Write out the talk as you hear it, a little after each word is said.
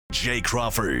Jay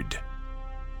Crawford,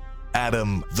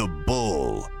 Adam the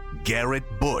Bull, Garrett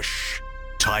Bush,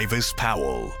 Tyvis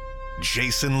Powell,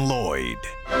 Jason Lloyd.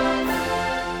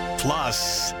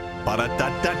 Plus,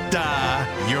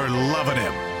 ba-da-da-da-da, you're loving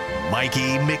him,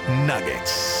 Mikey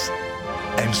McNuggets.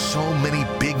 And so many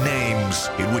big names,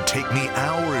 it would take me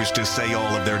hours to say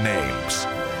all of their names.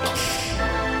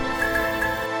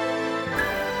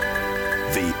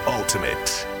 The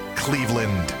ultimate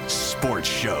Cleveland sports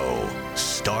show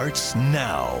starts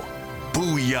now.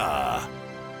 Booyah!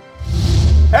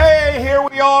 Hey, here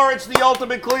we are. It's the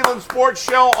ultimate Cleveland sports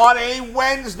show on a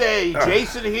Wednesday.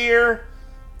 Jason here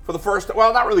for the first,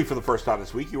 well, not really for the first time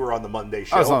this week. You were on the Monday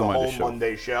show,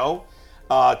 Monday show.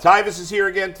 Tyvis is here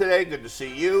again today. Good to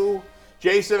see you.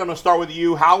 Jason, I'm going to start with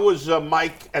you. How was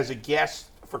Mike as a guest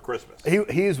for Christmas?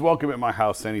 He is welcome at my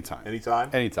house anytime. Anytime?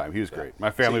 Anytime. He was great.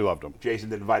 My family loved him. Jason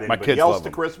didn't invite anybody else to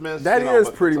Christmas. That is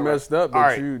pretty messed up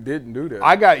that you didn't do that.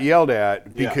 I got yelled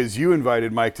at because you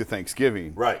invited Mike to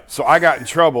Thanksgiving. Right. So I got in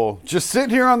trouble just sitting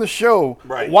here on the show.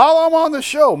 Right. While I'm on the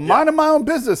show, minding my own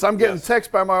business. I'm getting a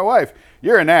text by my wife.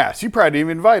 You're an ass. You probably didn't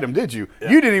even invite him, did you? Yeah.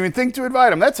 You didn't even think to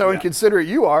invite him. That's how inconsiderate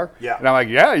you are. Yeah. And I'm like,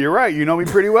 yeah, you're right. You know me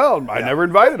pretty well. I never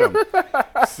invited him.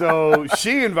 So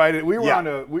she invited. We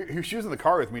were she was in the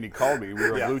car with me, and he called me. We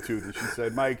were on Bluetooth, and she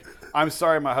said, Mike, I'm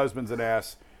sorry my husband's an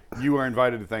ass. You were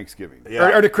invited to Thanksgiving.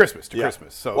 Or to Christmas.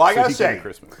 Christmas. So, well, I got to say,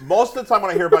 most of the time when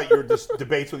I hear about your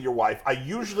debates with your wife, I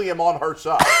usually am on her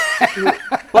side.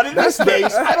 But in this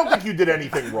case, I don't think you did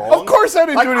anything wrong. Of course I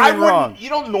didn't do anything wrong. You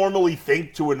don't normally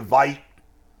think to invite.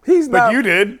 But you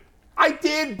did. I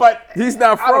did, but he's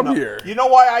not from here. You know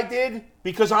why I did?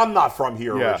 Because I'm not from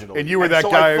here originally. And you were that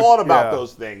so guy. I thought about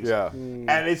those things. Yeah.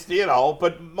 And it's,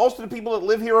 but most of the people that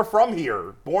live here are from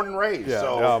here, born and raised. Yeah.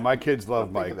 So no, my kids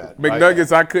love Mike.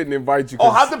 McNuggets, I couldn't invite you. Oh,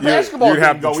 how'd the basketball you'd game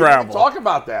have go? to travel. We didn't talk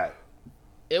about that.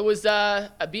 It was, I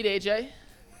beat AJ.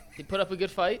 He put up a good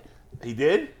fight. He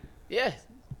did? Yeah.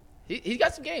 He's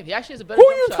got some game. He actually has a better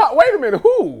jump shot. Wait a minute,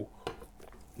 who?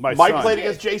 Mike played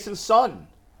against Jason's son.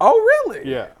 Oh, really?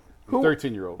 Yeah.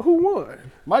 13-year-old. Who won?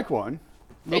 Mike won.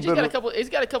 He's got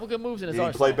a couple good moves in his arsenal.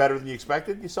 Did he play better than you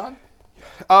expected, your son?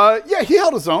 Yeah, he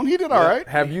held his own. He did all right.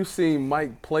 Have you seen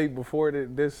Mike play before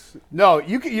this? No,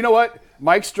 you know what?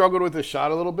 Mike struggled with his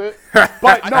shot a little bit. But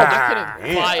no, I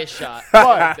couldn't buy a shot.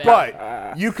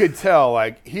 But you could tell,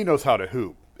 like, he knows how to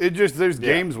hoop. There's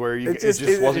games where it just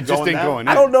ain't going in.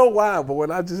 I don't know why, but when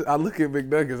I look at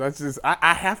McNuggets,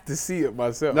 I have to see it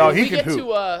myself. No, he can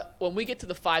hoop. When we get to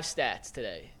the 5 stats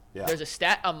today, there's a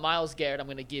stat on Myles Garrett I'm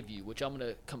going to give you, which I'm going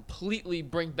to completely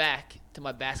bring back to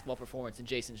my basketball performance in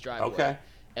Jason's driveway. Okay.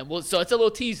 And so it's a little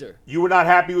teaser. You were not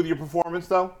happy with your performance,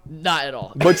 though? Not at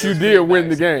all. But you did win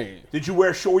the game. Did you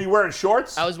were you wearing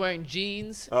shorts? I was wearing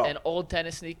jeans and old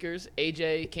tennis sneakers.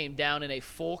 AJ came down in a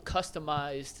full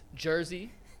customized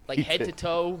jersey. Like head to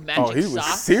toe, matching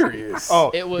socks. Oh, he was serious.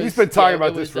 He's been talking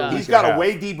about this for He's got a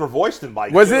way deeper voice than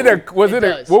Mike. What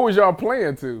was y'all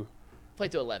playing to?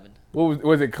 Played to 11.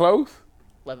 Was it close?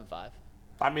 11-5.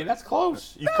 I mean, that's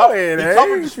close. He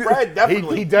covered the spread,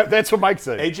 definitely. That's what Mike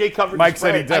said. AJ covered Mike the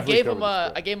spread. said he definitely covered the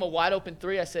spread. I gave him a wide open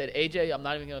 3. I said, AJ, I'm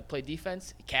not even going to play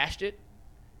defense. He cashed it.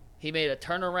 He made a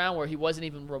turnaround where he wasn't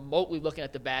even remotely looking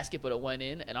at the basket, but it went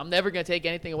in. And I'm never going to take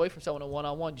anything away from someone in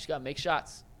one-on-one. You just got to make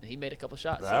shots. And he made a couple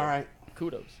shots. All right.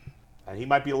 Kudos. And he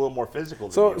might be a little more physical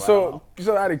than you. So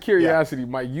out of curiosity,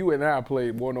 Mike, you and I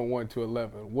played 1-on-1 to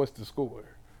 11. What's the score?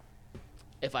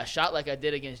 If I shot like I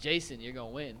did against Jason, you're going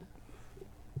to win.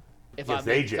 If Against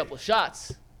I make AJ. a couple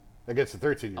shots, against the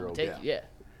I'm 13-year-old. going to take you. Yeah.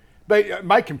 But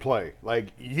Mike can play.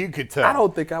 Like, you could tell. I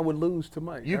don't think I would lose to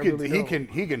Mike. He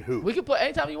can hoop. We can play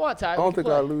anytime you want, Ty. I don't think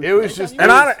I'd lose. It was just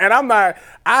I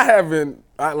haven't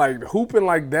like hooping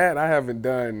like that. I haven't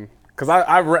done because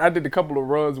I did a couple of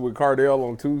runs with Cardell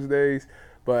on Tuesdays,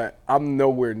 but I'm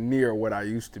nowhere near what I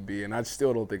used to be, and I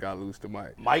still don't think I lose to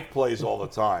Mike. Mike plays all the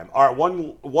time. All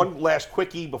right, one last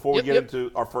quickie before we get into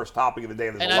our first topic of the day.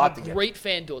 And there's a lot to get. And I have a great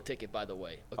FanDuel ticket, by the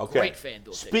way. Great FanDuel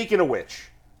ticket. Speaking of which,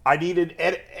 I need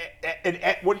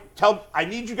I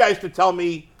need you guys to tell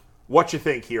me what you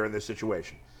think here in this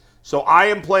situation. So I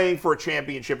am playing for a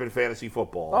championship in fantasy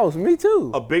football. Oh, it's me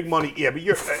too. A big money, but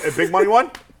you're a big money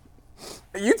one.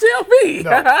 You tell me.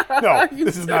 No,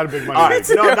 this is not a big money. All right,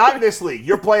 no, not in this league.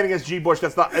 You're playing against G. Bush.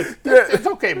 That's not. It's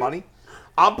okay, money.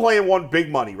 I'm playing one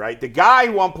big money, right? The guy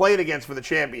who I'm playing against for the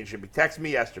championship, he texted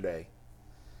me yesterday,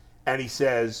 and he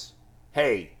says,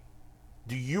 "Hey,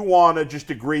 do you want to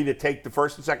just agree to take the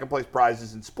first and second place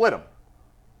prizes and split them?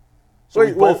 So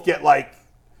we both get like."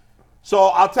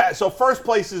 So so first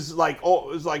place is like I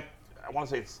want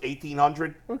to say it's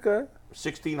 1,800. Okay.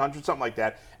 1,600, something like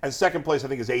that. And second place, I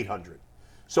think, is 800.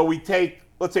 So we take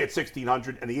let's say it's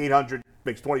 1,600, and the 800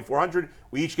 makes 2,400.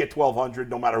 We each get 1,200,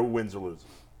 no matter who wins or loses.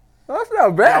 That's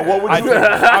not bad. Now, what would you do?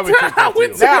 I would take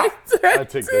that too. Now, I'd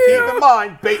take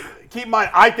that too. Keep in mind,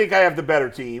 I think I have the better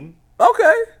team.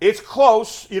 Okay. It's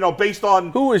close, based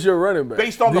on. Who is your running back?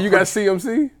 Based on do you got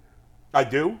CMC? I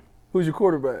do. Who's your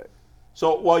quarterback?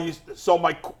 So you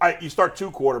start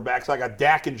two quarterbacks. I got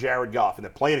Dak and Jared Goff, and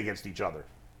they're playing against each other,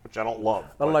 which I don't love.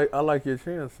 I like your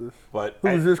chances. But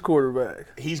who's this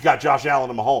quarterback? He's got Josh Allen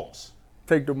and Mahomes.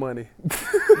 Take the money.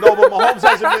 No, but Mahomes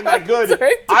hasn't been that good.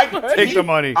 Take the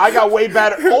money. I got way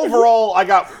better. Overall, I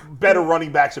got better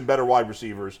running backs and better wide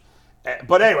receivers.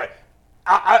 But anyway,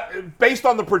 based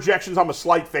on the projections, I'm a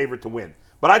slight favorite to win.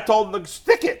 But I told them to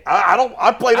stick it.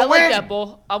 I play to win. I like that,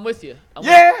 Bull. I'm with you.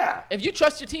 Yeah. If you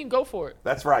trust your team, go for it.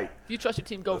 That's right. If you trust your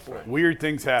team, go for it. Weird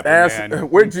things happen, man.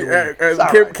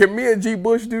 Can me and G.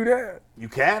 Bush do that? You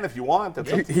can if you want.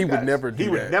 That's up to He you would guys. never do He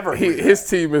that. would never agree to His that.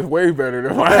 team is way better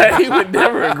than mine. He would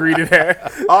never agree to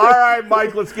that. All right,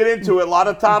 Mike, let's get into it. A lot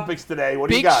of topics today.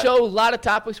 What do you Big got? show, a lot of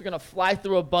topics. We're going to fly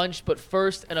through a bunch, but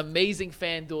first, an amazing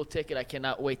FanDuel ticket I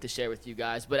cannot wait to share with you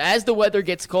guys. But as the weather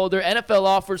gets colder, NFL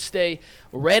offers stay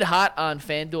red hot on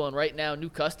FanDuel, and right now, new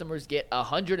customers get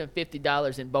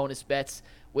 $150 in bonus bets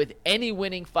with any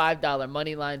winning $5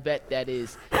 money line bet. That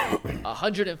is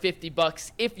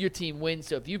 $150 if your team wins.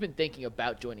 So if you've been thinking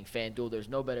about joining FanDuel, there's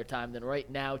no better time than right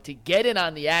now to get in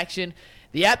on the action.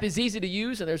 The app is easy to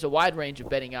use, and there's a wide range of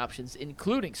betting options,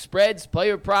 including spreads,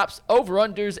 player props,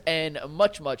 over-unders, and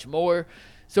much, much more.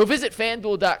 So visit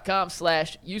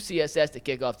FanDuel.com/UCSS to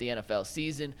kick off the NFL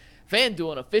season.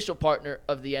 FanDuel, an official partner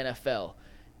of the NFL.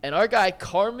 And our guy,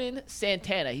 Carmen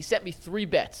Santana, he sent me 3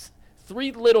 bets.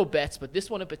 3 little bets, but this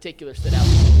one in particular stood out.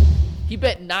 He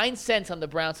bet 9 cents on the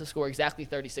Browns to score exactly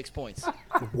 36 points.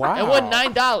 Wow. And won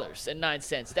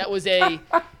 $9.09. That was a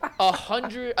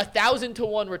 1,000 to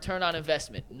 1 return on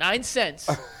investment. 9 cents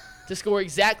to score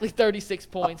exactly 36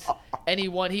 points, and he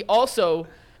won. He also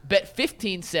bet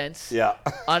 15 cents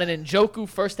on an Njoku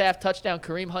first half touchdown,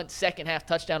 Kareem Hunt second half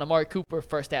touchdown, Amari Cooper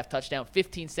first half touchdown.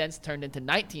 15 cents turned into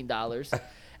 $19.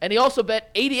 And he also bet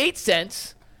 88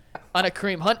 cents on a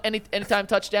Kareem Hunt anytime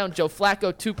touchdown, Joe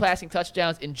Flacco 2 passing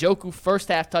touchdowns, Njoku first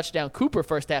half touchdown, Cooper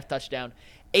first half touchdown,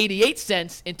 88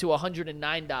 cents into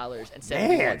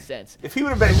 $109.71. If he would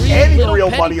have bet 3 any little real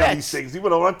penny money on bets. these things, he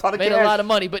would have won a ton of Made cash. a lot of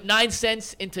money, but 9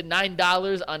 cents into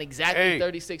 $9 on exactly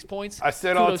 36 points. I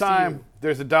said all the Kudos to time, you.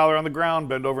 there's $1 on the ground,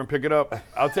 bend over and pick it up.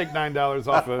 I'll take $9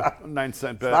 off a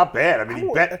 9-cent bet. Not bad. I mean,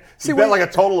 he bet when- like a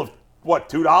total of, what,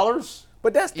 $2?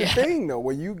 But that's the Yeah. thing, though.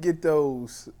 When you get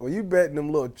when you bet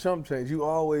them little chump change, you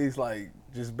always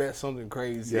just bet something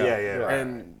crazy. Yeah.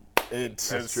 And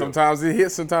true. sometimes it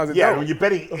hits, sometimes it Yeah, don't. when you're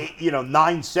betting,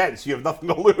 9 cents, you have nothing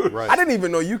to lose. Right. I didn't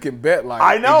even know you can bet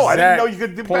I know. I didn't know exact you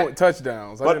could do point bet.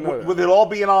 touchdowns. I But didn't know that. with it all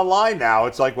being online now,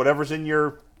 it's like whatever's in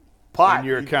your pot. In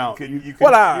your account. You can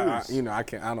Well, use. I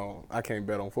can't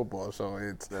bet on football, so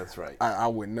it's That's right. I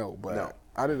wouldn't know, but No.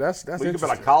 that's Well, you can bet on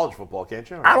interesting. college football, can't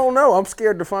you? I don't know. I'm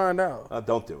scared to find out.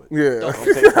 Don't do it. Yeah, Don't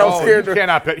take it. I'm Oh, scared you to.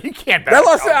 cannot bet. He can't bet. That's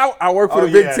what I said. I work for Oh,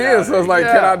 the Big yeah, Ten, no, so it's like,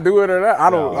 yeah. can I do it or not? I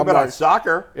don't. You I'm bet on like,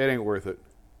 soccer. It ain't worth it.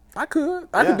 I could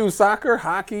do soccer,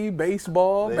 hockey,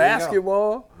 baseball, There you go.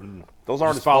 basketball. Those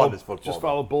aren't Just as fun as football. Just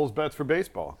follow Bull's bets for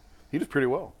baseball. He does pretty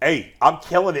well. Hey, I'm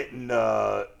killing it in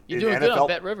You're doing NFL. good on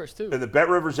Bet Rivers, too. In the Bet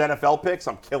Rivers NFL picks,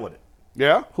 I'm killing it.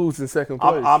 Yeah? Who's in second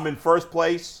place? I'm in first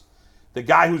place. The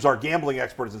guy who's our gambling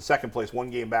expert is in second place, 1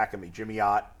 game back of me, Jimmy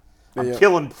Ott. I'm Yeah.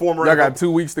 killing former. Y'all got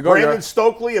 2 weeks to go. Brandon y'all.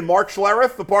 Stokely and Mark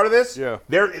Schlereth, the part of this. Yeah.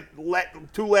 They're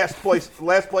last place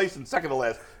and second to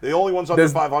last. They're the only ones under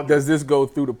 500. Does this go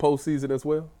through the postseason as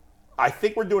well? I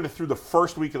think we're doing it through the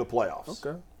first week of the playoffs.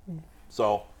 Okay.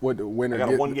 So What the winner I got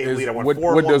a get? 1-game lead. I won what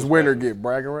 4-1 what does this winner past week. get?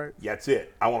 Bragging rights? That's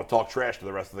it. I want to talk trash to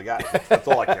the rest of the guys. That's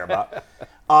all I care about.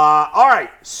 All right.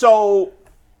 So,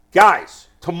 guys,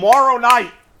 tomorrow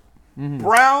night,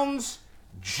 Browns,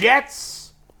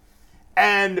 Jets,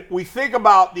 and we think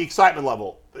about the excitement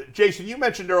level. Jason, you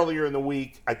mentioned earlier in the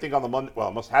week, I think on the Monday, well,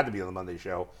 it must have had to be on the Monday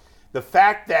show, the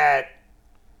fact that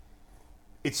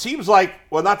it seems like,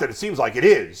 well, not that it seems like, it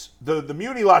is. The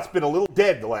Muni lot's been a little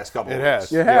dead the last couple of It weeks.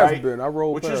 has. It has right? been. I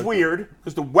rolled Which is past it. weird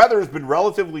because the weather has been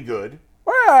relatively good.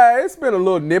 Well, it's been a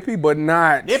little nippy, but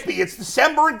not. Nippy, it's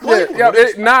December in Yeah, Cleveland. yeah, What do you it,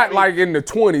 expect? not I mean, like in the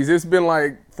 20s. It's been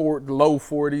like low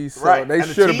 40s. So right. they And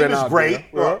the should have team been is out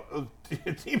great. there.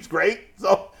 The team's great.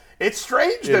 So it's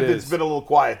strange that it's is. been a little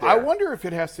quiet there. I wonder if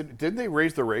it has to. Didn't they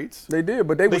raise the rates? They did,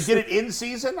 but they They was did it in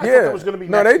season? I thought Yeah, that was going to be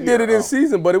no, next they year. did it in Oh.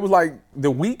 season, but it was like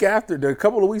the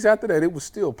couple of weeks after that, it was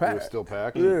still packed. It was still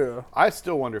packed. Yeah. I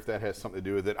still wonder if that has something to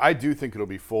do with it. I do think it'll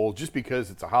be full just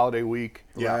because it's a holiday week.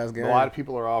 Yeah. Last game. A lot of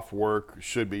people are off work.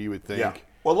 Should be, you would think. Yeah.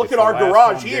 Well, look It's at the our last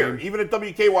garage home here, game. even at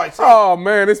WKYC. Oh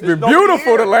man, it's been nobody beautiful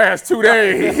here. the last 2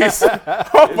 days.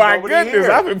 Oh my nobody goodness,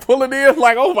 here. I've been pulling in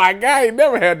like, oh my God, he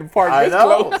never had the park I this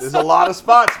know. close. There's a lot of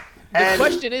spots. The And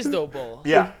question is, though, Bull.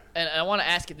 Yeah. And I want to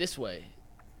ask it this way.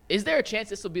 Is there a chance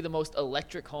this will be the most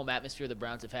electric home atmosphere the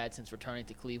Browns have had since returning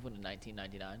to Cleveland in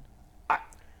 1999?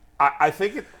 I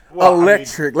think it. Well,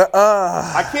 Electric.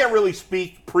 I can't really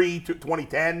speak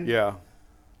pre-2010. Yeah.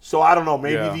 So I don't know.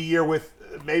 Maybe Yeah. the year with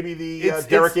the It's-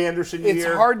 Derek it's- Anderson year. It's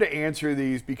hard to answer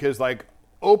these because like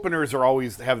openers are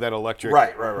always have that electric,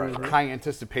 Right. high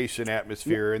anticipation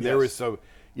atmosphere, and there Yes. was so.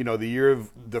 The year of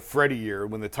the Freddie year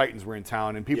when the Titans were in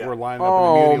town and people Yeah. were lining up in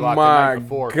Oh, the Muni lot the my night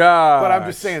before. gosh. But I'm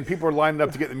just saying, people were lining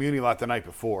up to get in the Muni lot the night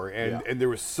before, and, Yeah. and there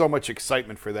was so much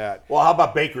excitement for that. Well, how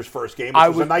about Baker's first game? Which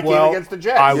was a night game against the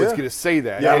Jets. I was going to say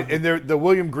that. Yeah. And the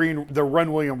William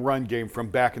Run game from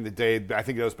back in the day, I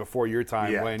think that was before your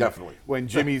time. Yeah, when, definitely. When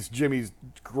Jimmy's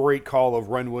great call of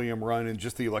Run William Run and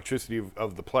just the electricity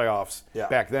of the playoffs Yeah.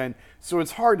 back then. So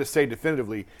it's hard to say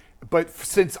definitively. But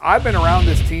since I've been around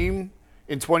this team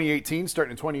in 2018,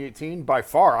 starting in 2018, by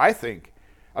far, I think,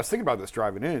 I was thinking about this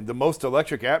driving in, the most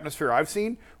electric atmosphere I've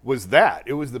seen was that.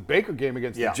 It was the Baker game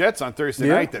against Yeah. the Jets on Thursday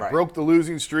Yeah. night that Right. broke the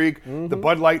losing streak. The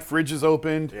Bud Light fridges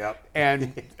opened. Yep.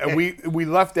 And we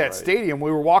left that stadium.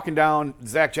 We were walking down,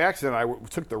 Zach Jackson and I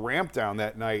took the ramp down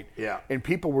that night. Yeah. And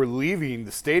people were leaving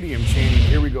the stadium chanting,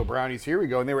 "Here we go, Brownies, here we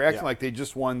go." And they were acting Yeah. like they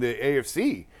just won the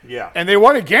AFC. Yeah. And they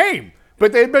won a game.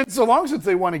 But they'd been so long since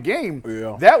they won a game.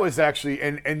 Yeah. That was actually,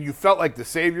 and you felt like the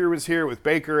savior was here with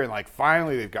Baker, and like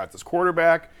finally they've got this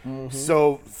quarterback.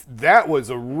 So that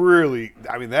was a really,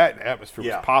 that atmosphere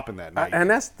Yeah. was popping that night. And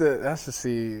that's the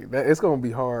see. It's going to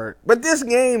be hard. But this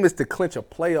game is to clinch a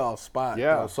playoff spot.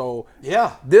 Yeah. though. So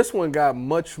Yeah. this one got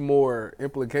much more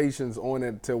implications on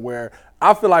it to where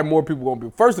I feel like more people going to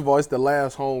be. First of all, it's the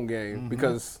last home game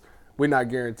because we're not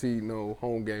guaranteed no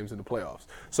home games in the playoffs.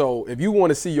 So if you want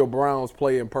to see your Browns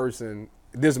play in person,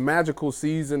 this magical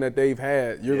season that they've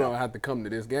had, you're going to have to come to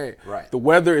this game. Right. The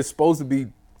weather is supposed to be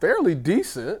fairly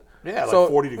decent. Yeah, like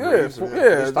 40 degrees. Yeah,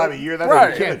 This time of year, that's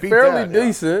right. you can't beat fairly that, yeah.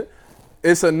 decent.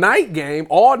 It's a night game.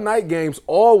 All night games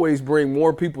always bring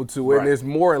more people to it, and Right. it's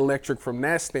more electric from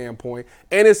that standpoint.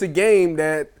 And it's a game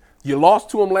that you lost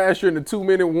to them last year in the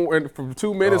 2-minute from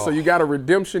 2 minutes, so you got a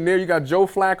redemption there. You got Joe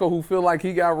Flacco who feel like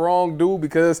he got wrong due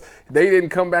because they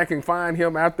didn't come back and find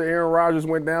him after Aaron Rodgers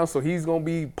went down, so he's going to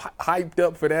be hyped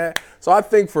up for that. So I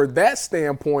think for that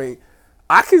standpoint,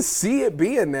 I can see it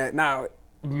being that. Now,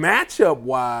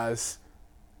 matchup-wise,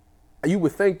 you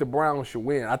would think the Browns should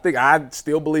win. I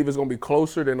still believe it's going to be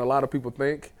closer than a lot of people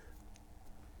think.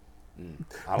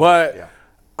 But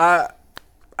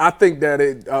I think that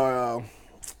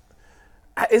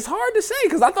it's hard to say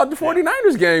because I thought the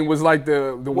 49ers game was like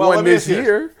the one let me this ask you this.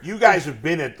 year. You guys have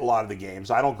been at a lot of the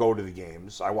games. I don't go to the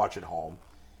games. I watch at home.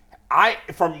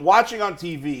 From watching on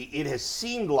TV, it has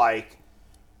seemed like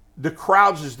the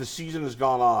crowds as the season has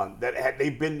gone on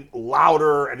they've been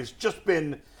louder, and it's just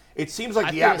been. It seems like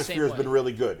I the feel the atmosphere same has been way.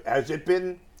 really good. Has it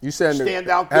been? You saying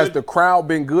standout has good? the crowd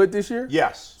been good this year?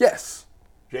 Yes. Yes.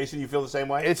 Jason, you feel the same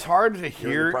way? It's hard to the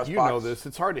hear. press You box? know this.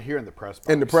 It's hard to hear in the press box.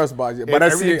 In the press box, yeah. If But I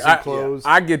see, everything's enclosed.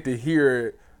 I get to hear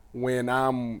it when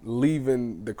I'm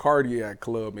leaving the cardiac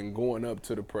club and going up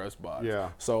to the press box.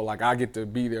 Yeah. So like I get to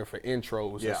be there for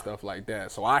intros Yeah. and stuff like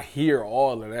that. So I hear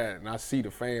all of that and I see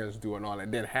the fans doing all that.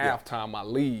 Then halftime I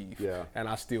leave Yeah. and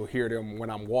I still hear them when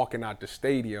I'm walking out the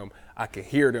stadium. I can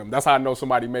hear them. That's how I know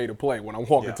somebody made a play. When I'm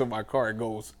walking Yeah. to my car, it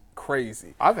goes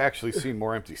crazy. I've actually seen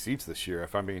more empty seats this year,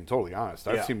 if I'm being totally honest.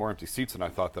 I've Yeah. seen more empty seats than I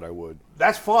thought that I would.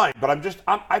 That's fine, but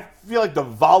I feel like the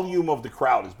volume of the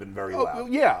crowd has been very loud.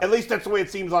 yeah. At least that's the way it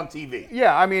seems on TV.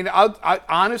 Yeah, I mean, I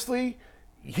honestly,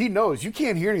 he knows you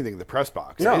can't hear anything in the press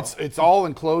box. No. It's all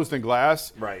enclosed in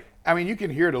glass. Right. I mean, you can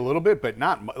hear it a little bit, but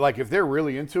not like if they're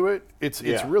really into it. It's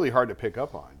Yeah. really hard to pick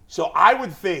up on. So I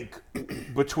would think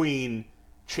between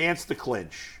chance to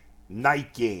clinch,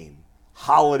 night game,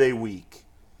 holiday week,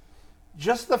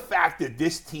 just the fact that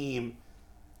this team,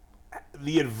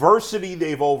 the adversity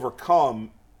they've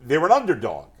overcome, they're an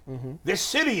underdog. This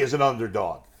city is an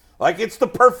underdog. Like, it's the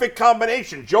perfect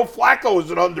combination. Joe Flacco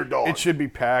is an underdog. It should be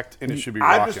packed and it should be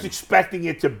I'm rocking. just expecting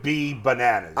it to be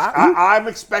bananas. I'm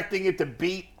expecting it to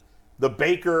beat the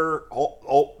Baker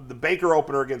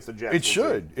opener against the Jets. It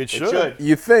should. It should.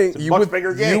 You think It's a you much would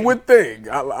bigger game. You would think.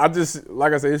 I just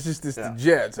like I said, it's just the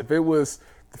Jets. If it was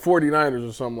 49ers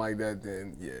or something like that,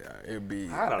 then yeah, it'd be.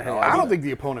 I don't know. I don't think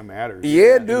the opponent matters.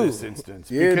 Yeah, in dude. this instance,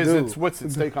 Yeah, because dude. it's what's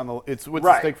at stake at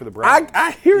Right. stake for the Browns.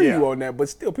 I hear Yeah. you on that, but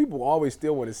still, people always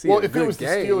still want to see. well, a if good it was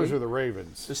game. the Steelers or the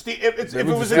Ravens, If it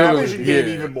was was the a Steelers, division game,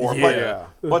 yeah. even more. Yeah.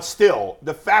 But still,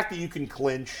 the fact that you can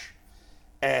clinch,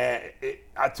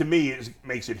 to me,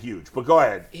 makes it huge. But go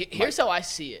ahead. Here's how I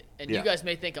see it, and Yeah. you guys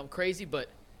may think I'm crazy, but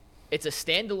it's a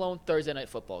standalone Thursday night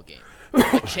football game.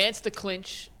 A chance to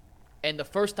clinch, and the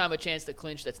first time a chance to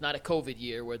clinch that's not a COVID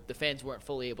year where the fans weren't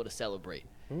fully able to celebrate.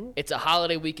 It's a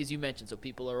holiday week, as you mentioned, so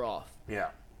people are off. Yeah.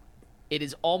 It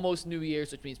is almost New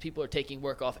Year's, which means people are taking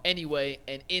work off anyway,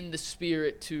 and in the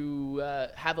spirit to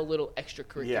have a little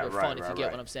extracurricular Yeah, right, fun, if you right, get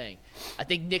right. what I'm saying. I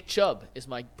think Nick Chubb is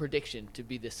my prediction to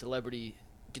be the celebrity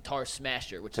guitar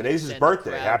smasher. Which Today's will his send the birthday.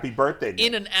 crowd Happy birthday, Nick.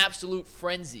 in an absolute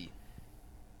frenzy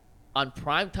on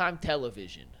primetime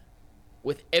television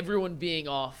with everyone being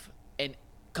off and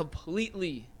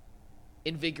completely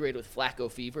invigorated with Flacco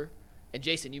fever. And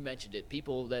Jason, you mentioned it.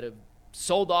 People that have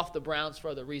sold off the Browns for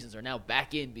other reasons are now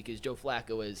back in because Joe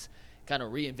Flacco has kind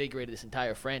of reinvigorated this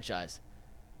entire franchise.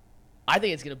 I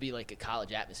think it's going to be like a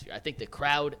college atmosphere. I think the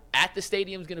crowd at the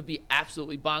stadium is going to be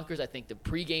absolutely bonkers. I think the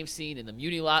pregame scene in the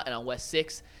Muni lot and on West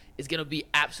 6 is going to be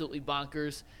absolutely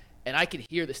bonkers. And I can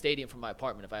hear the stadium from my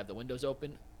apartment if I have the windows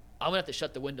open. I'm going to have to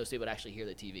shut the windows so you would actually hear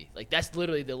the TV. Like, that's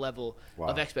literally the level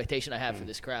of expectation I have for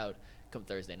this crowd come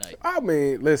Thursday night. I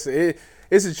mean, listen,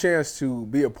 it's a chance to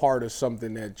be a part of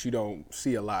something that you don't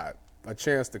see a lot. A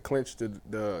chance to clinch the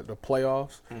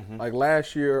playoffs. Like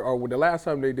last year, or the last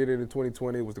time they did it in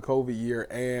 2020 was the COVID year,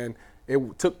 and it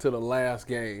took to the last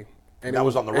game. And That it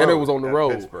was on the road. And it was on the at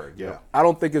road. Pittsburgh, yeah. I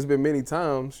don't think it's been many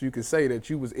times you can say that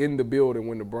you was in the building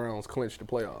when the Browns clinched the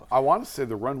playoffs. I want to say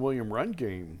the William Run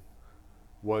game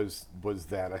was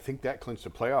that. I think that clinched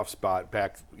a playoff spot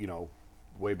back,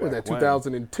 way back Was that when.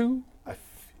 2002?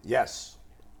 Yes.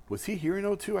 Was he here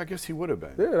in 02? I guess he would have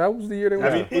been. Yeah, that was the year they I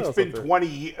went mean, to the it's playoffs been up there.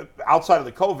 20 outside of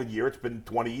the COVID year. It's been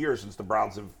 20 years since the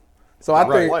Browns have. So I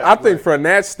Right. think from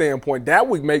that standpoint, that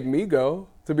would make me go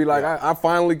to be like, I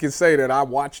finally can say that I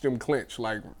watched them clinch,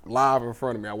 like live in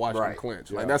front of me. I watched them Right.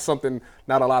 clinch. Like that's something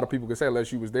not a lot of people can say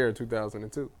unless you was there in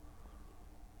 2002.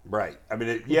 Right. I mean,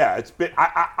 it's been.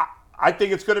 I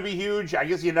think it's going to be huge. I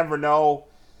guess you never know.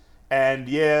 And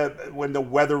when the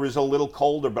weather is a little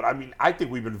colder, but I mean, I think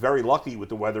we've been very lucky with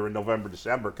the weather in November,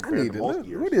 December compared to most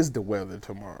years. What is the weather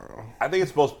tomorrow? I think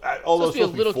it's supposed. Although It's supposed to be a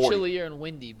it's little 40. chillier and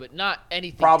windy, but not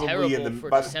anything Probably terrible in the for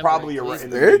but December. probably in around in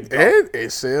Cleveland. the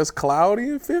It says cloudy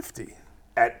and 50.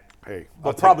 at. Hey,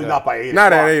 But probably not by 8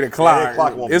 Not o'clock. at 8 o'clock. 8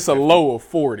 o'clock won't It's be a 50. low of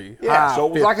 40. Yeah, high so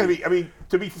it's not going 50. to be. I mean,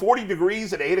 to be 40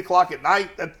 degrees at 8 o'clock at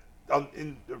night, that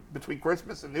in between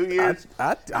Christmas and New Year's,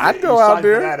 I'd you go sign out for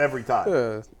there. that every time.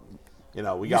 Yeah.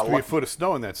 We used got to be a lucky. foot of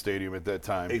snow in that stadium at that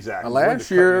time. Exactly. Wind to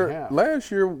cut you in half. Last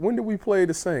year, when did we play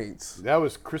the Saints? That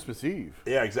was Christmas Eve.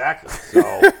 Yeah, exactly. So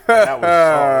that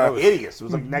was hideous. It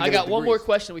was like negative I got one more degrees.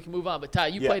 question. We can move on. But Ty,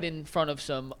 you Yeah. played in front of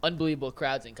some unbelievable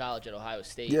crowds in college at Ohio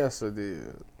State. Yes, I did.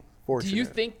 Do Fortunate. you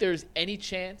think there's any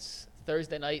chance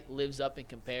Thursday night lives up and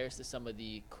compares to some of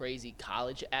the crazy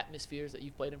college atmospheres that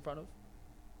you've played in front of?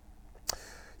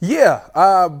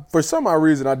 Yeah, for some odd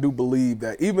reason, I do believe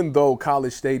that even though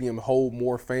college stadiums hold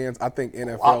more fans, I think A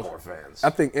lot NFL more fans.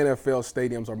 I think NFL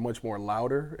stadiums are much more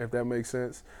louder, if that makes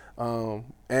sense.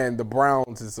 And the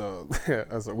Browns is a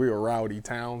real rowdy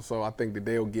town, so I think that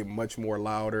they'll get much more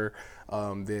louder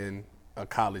than a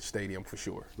college stadium for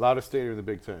sure. Loudest stadium in the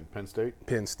Big Ten, Penn State.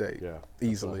 Penn State, Yeah,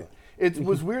 easily. It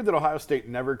was weird that Ohio State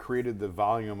never created the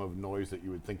volume of noise that you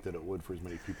would think that it would for as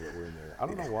many people that were in there. I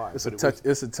don't know why. It's but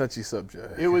it's a touchy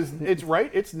subject. It's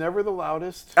right. It's never the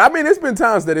loudest. I mean, it's been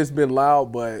times that it's been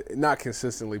loud, but not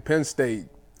consistently. Penn State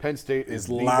is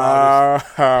the loud.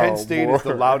 loudest. Penn State is the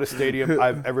boy. loudest stadium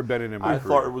I've ever been in my I career.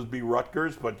 thought it would be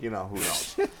Rutgers, but who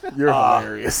knows? You're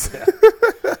hilarious.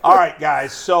 All right,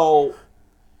 guys. So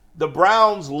the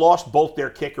Browns lost both their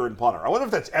kicker and punter. I wonder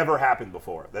if that's ever happened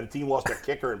before, that a team lost their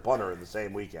kicker and punter in the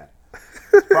same weekend.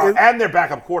 And their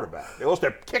backup quarterback. They lost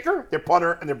their kicker, their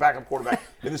punter, and their backup quarterback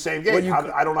in the same game.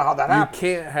 I don't know how that You happened.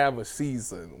 can't have a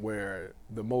season where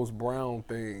the most Brown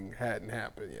thing hadn't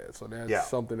happened yet. So that's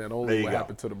something that There only you will go.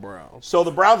 happen to the Browns. So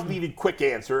the Browns needed quick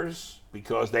answers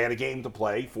because they had a game to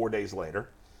play 4 days later.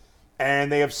 And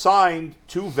they have signed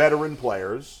 2 veteran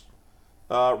players.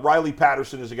 Riley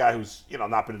Patterson is a guy who's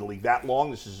not been in the league that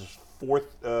long. This is his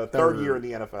third year in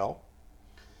the NFL.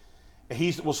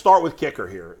 We'll start with kicker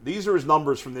here. These are his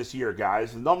numbers from this year,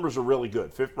 guys. The numbers are really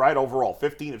good. Right overall,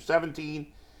 15 of 17,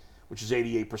 which is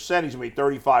 88%. He's made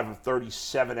 35 of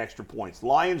 37 extra points.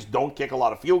 Lions don't kick a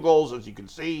lot of field goals, as you can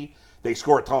see. They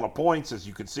score a ton of points, as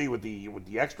you can see with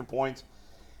the extra points.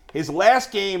 His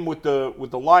last game with the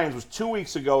Lions was 2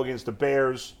 weeks ago against the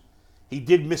Bears. He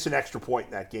did miss an extra point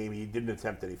in that game. He didn't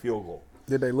attempt any field goal.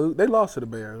 Did they lose? They lost to the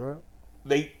Bears,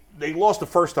 right? They lost the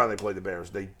first time they played the Bears.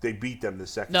 They beat them the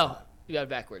second time. No, you got it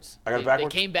backwards. I got it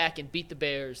backwards? They came back and beat the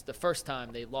Bears the first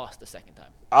time. They lost the second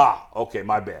time. Ah, okay,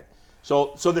 my bad.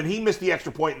 So then he missed the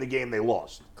extra point in the game they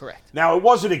lost. Correct. Now, it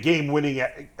wasn't a game-winning,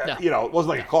 No. it wasn't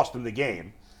like it cost them the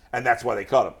game, and that's why they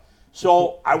cut him.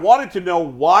 So I wanted to know,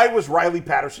 why was Riley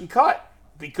Patterson cut?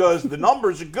 Because the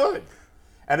numbers are good.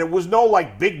 And it was no,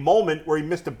 big moment where he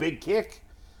missed a big kick.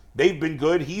 They've been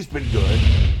good. He's been good.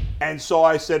 And so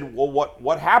I said, well,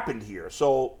 what happened here?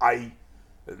 So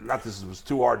this was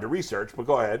too hard to research, but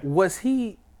go ahead. Was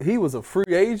he was a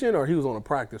free agent or he was on a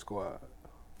practice squad?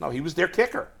 No, he was their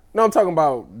kicker. No, I'm talking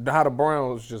about how the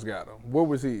Browns just got him. What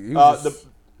was he? He was a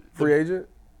free agent?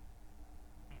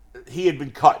 He had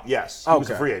been cut, yes. He was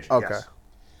a free agent, okay. yes.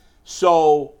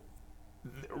 So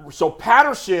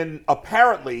Patterson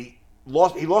apparently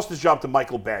lost his job to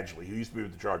Michael Badgley, who used to be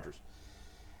with the Chargers.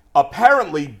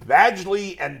 Apparently,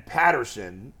 Badgley and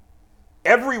Patterson,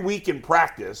 every week in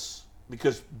practice,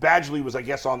 because Badgley was, I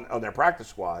guess, on their practice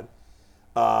squad,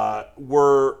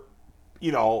 were,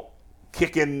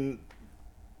 kicking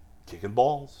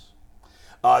balls.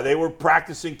 They were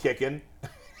practicing kicking.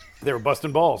 They were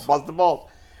busting balls. Busting balls.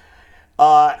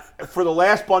 For the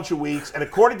last bunch of weeks, and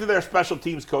according to their special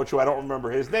teams coach, who I don't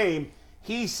remember his name,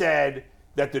 he said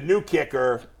that the new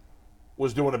kicker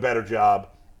was doing a better job,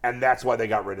 and that's why they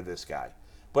got rid of this guy.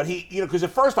 But because at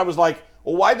first I was like,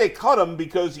 well, why'd they cut him?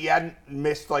 Because he hadn't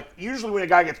missed, usually when a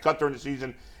guy gets cut during the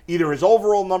season, either his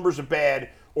overall numbers are bad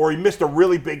or he missed a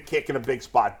really big kick in a big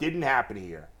spot. Didn't happen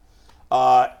here.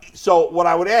 So what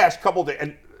I would ask,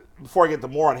 and before I get to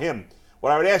more on him,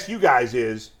 what I would ask you guys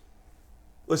is,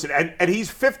 listen, and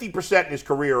he's 50% in his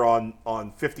career on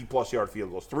 50-plus yard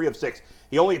field goals, 3 of 6.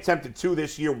 He only attempted 2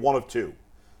 this year, 1 of 2.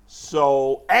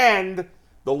 So, and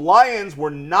the Lions were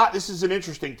not, this is an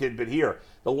interesting tidbit here,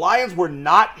 the Lions were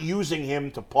not using him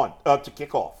to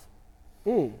kick off.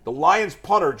 The Lions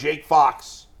punter, Jake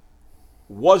Fox,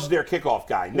 was their kickoff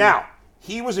guy. Now,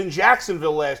 he was in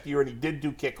Jacksonville last year, and he did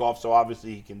do kickoff, so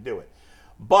obviously he can do it.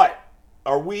 But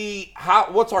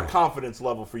what's our confidence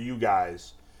level for you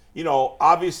guys?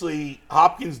 Obviously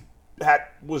Hopkins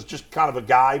was just kind of a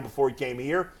guy before he came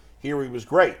here. Here he was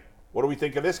great. What do we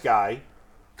think of this guy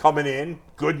coming in?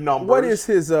 Good numbers. What is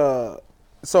his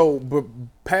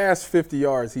past 50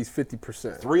 yards, he's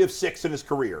 50%. 3 of 6 in his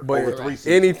career. But over 3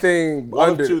 seasons. anything 1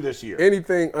 under of 2 this year.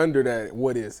 Anything under that,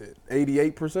 what is it?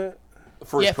 88%?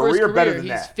 For his career, better than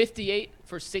he's that. 58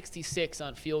 for 66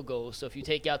 on field goals. So if you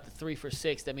take out the 3 for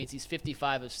 6, that means he's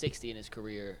 55 of 60 in his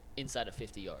career inside of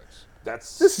 50 yards.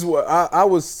 This is what I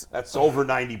was. That's over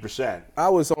 90%. I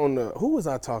was on who was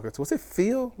I talking to? Was it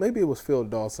Phil? Maybe it was Phil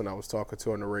Dawson I was talking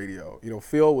to on the radio.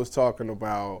 Phil was talking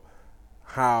about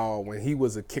how when he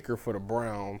was a kicker for the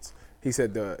Browns, he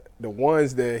said the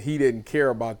ones that he didn't care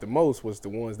about the most was the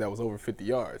ones that was over 50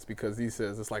 yards, because he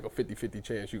says it's like a 50-50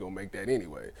 chance you're going to make that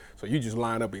anyway. So you just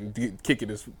line up and kick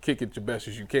it your best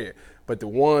as you can. But the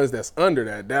ones that's under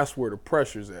that, that's where the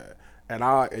pressure's at.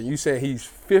 And you said he's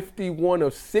 51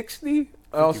 of 60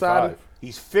 outside?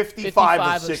 He's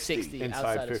 55 of 60.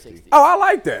 Inside 50. Oh, I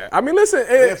like that. I mean, listen.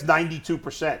 That's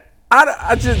 92%.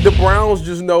 The Browns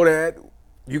just know that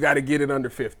you got to get it under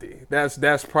 50.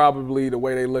 That's probably the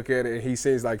way they look at it, and he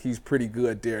seems like he's pretty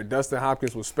good there. Dustin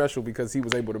Hopkins was special because he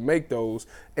was able to make those,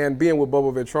 and being with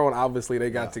Bubba Ventrone, obviously they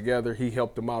got together. He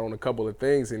helped them out on a couple of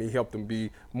things, and he helped them be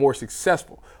more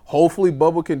successful. Hopefully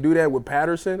Bubba can do that with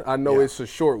Patterson. I know it's a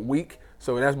short week,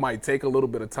 so that might take a little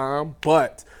bit of time,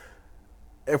 but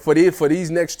for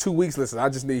these next 2 weeks, listen, I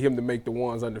just need him to make the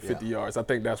ones under 50 yards. I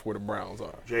think that's where the Browns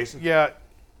are. Jason? Yeah.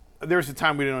 There was a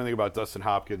time we didn't know anything about Dustin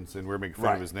Hopkins, and we were making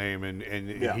fun of his name, and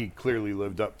he clearly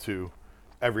lived up to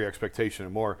every expectation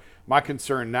and more. My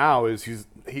concern now is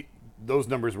those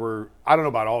numbers were, I don't know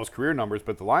about all his career numbers,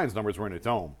 but the Lions numbers were in a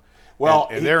dome. Well,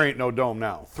 and there ain't no dome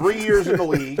now. 3 years in the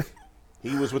league.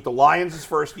 He was with the Lions his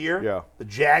first year. Yeah. The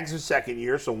Jags his second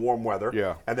year, so warm weather.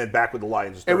 Yeah. And then back with the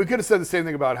Lions his third And we could have said the same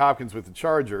thing about Hopkins with the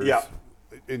Chargers. Yeah.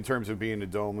 In terms of being a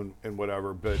dome and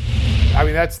whatever. But, I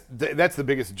mean, that's the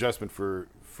biggest adjustment for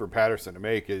Patterson to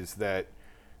make, is that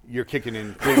you're kicking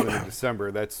in Cleveland in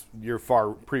December. You're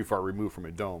pretty far removed from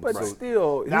a dome. But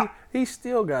still, he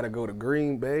still got to go to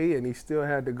Green Bay, and he still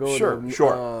had to go to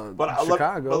Chicago.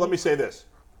 But let me say this.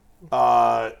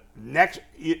 Once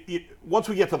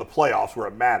we get to the playoffs where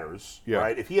it matters,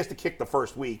 right? If he has to kick the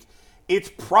first week, it's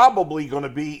probably going to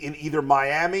be in either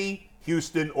Miami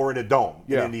Houston, or in a dome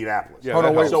in Yeah. Indianapolis. Yeah, Hold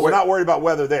on, wait, So we're not worried about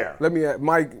weather there. Let me,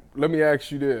 Mike. Let me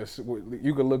ask you this.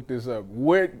 You can look this up.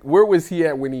 Where was he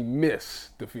at when he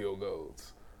missed the field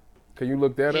goals? Can you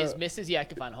look that His up? misses, yeah, I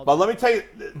can find. Hold But on. let me tell you,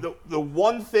 the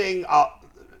one thing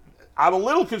I'm a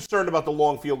little concerned about the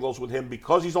long field goals with him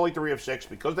because he's only 3 of 6,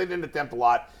 because they didn't attempt a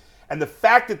lot, and the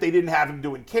fact that they didn't have him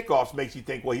doing kickoffs makes you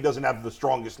think, well, he doesn't have the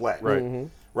strongest leg. Right.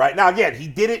 Right. Now, again, he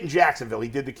did it in Jacksonville. He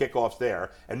did the kickoffs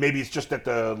there, and maybe it's just that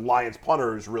the Lions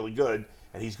punter is really good,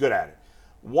 and he's good at it.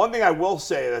 One thing I will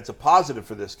say that's a positive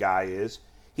for this guy is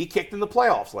he kicked in the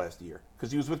playoffs last year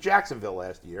because he was with Jacksonville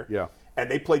last year. Yeah. And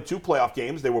they played 2 playoff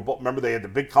games. They were both, remember, they had the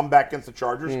big comeback against the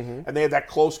Chargers, and they had that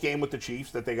close game with the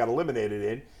Chiefs that they got eliminated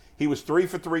in. He was 3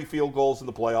 for 3 field goals in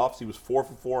the playoffs. He was 4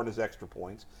 for 4 in his extra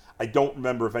points. I don't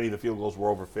remember if any of the field goals were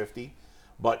over 50,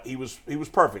 but he was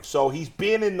perfect. So he's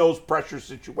been in those pressure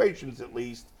situations at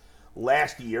least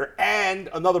last year. And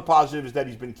another positive is that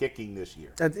he's been kicking this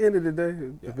year. At the end of the day,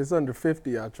 if it's under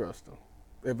 50, I trust him.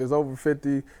 If it's over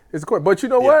 50, it's quick. But you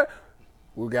know what?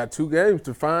 We got 2 games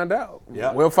to find out.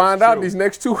 Yeah, We'll find that's out true. these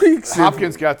next 2 weeks.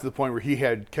 Hopkins got to the point where he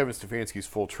had Kevin Stefanski's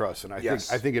full trust, and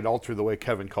Yes. I think it altered the way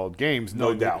Kevin called games. No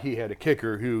knowing that doubt. he had a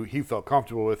kicker who he felt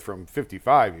comfortable with from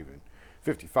 55 even,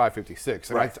 55, 56.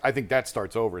 And Right. I think that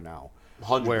starts over now,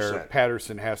 100%. where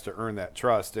Patterson has to earn that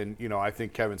trust. And, I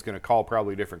think Kevin's going to call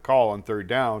probably a different call on 3rd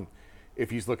down if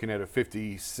he's looking at a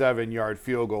 57-yard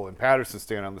field goal and Patterson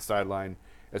staying on the sideline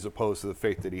as opposed to the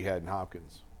faith that he had in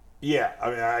Hopkins. Yeah, I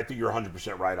mean, I think you're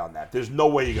 100% right on that. There's no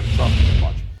way you're going to trust him as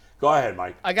much. Go ahead,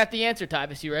 Mike. I got the answer,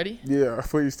 Tyvus. You ready? Yeah,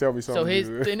 please tell me something. So this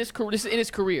is in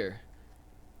his career.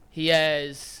 He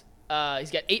has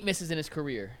he's got 8 misses in his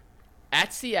career.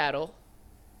 At Seattle,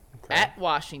 at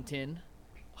Washington,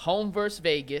 home versus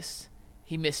Vegas.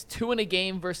 He missed 2 in a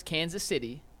game versus Kansas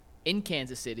City, in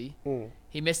Kansas City.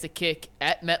 He missed a kick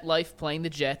at MetLife playing the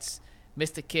Jets.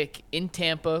 Missed a kick in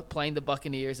Tampa playing the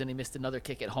Buccaneers, and he missed another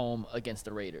kick at home against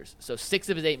the Raiders. So 6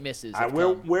 of his 8 misses. have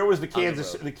come Where was the on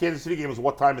Kansas road. the Kansas City game? Was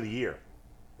what time of the year?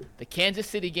 The Kansas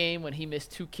City game when he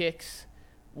missed 2 kicks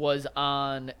was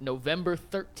on November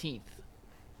 13th.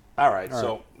 All right,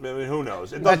 so I mean, who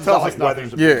knows? It That doesn't tells sound us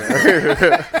like nothing. weather's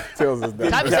a Yeah, tells us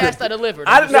that. Tyvus asked, I delivered.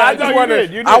 I just you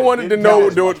wanted. did. I wanted to Didn't know.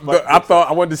 tell us much, but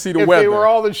I wanted to see the If weather. they were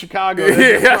all in Chicago, Yeah,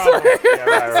 then that's problem. Yeah,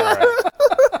 right.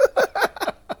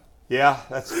 Yeah,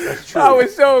 that's true. I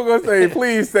was sure gonna say,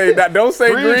 please say that. Don't say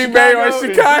 3 in Green Bay or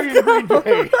Chicago and 3 in Chicago.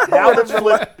 Green Bay. Now let's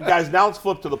flip, guys. Now let's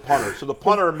flip to the punter. So the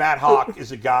punter, Matt Hawk,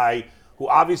 is a guy who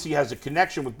obviously has a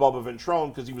connection with Bubba Ventrone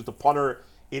because he was the punter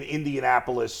in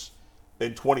Indianapolis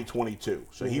in 2022.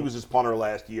 So he was his punter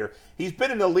last year. He's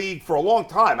been in the league for a long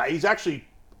time. He's actually,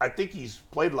 I think he's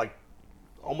played like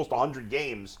almost 100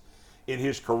 games in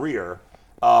his career.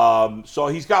 So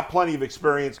he's got plenty of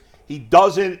experience. He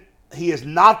has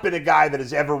not been a guy that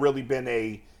has ever really been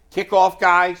a kickoff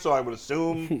guy. So I would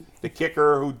assume the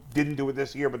kicker who didn't do it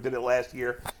this year but did it last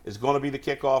year is going to be the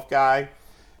kickoff guy.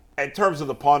 In terms of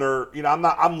the punter, I'm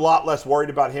a lot less worried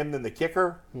about him than the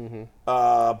kicker.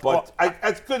 But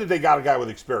it's good that they got a guy with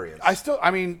experience.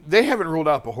 They haven't ruled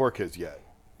out Bajorquez yet.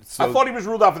 So, I thought he was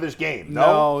ruled out for this game.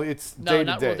 no, it's No, day to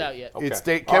not day. ruled out yet. It's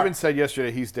Okay. day. All Kevin right. said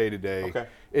yesterday he's day to day. Okay.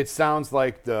 It sounds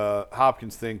like the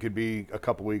Hopkins thing could be a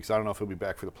couple weeks. I don't know if he'll be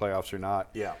back for the playoffs or not.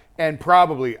 Yeah. And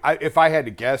probably, if I had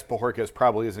to guess, Bajorquez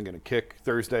probably isn't going to kick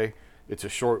Thursday. It's a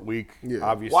short week,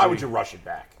 obviously. Why would you rush it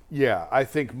back? Yeah, I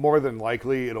think more than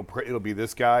likely it'll be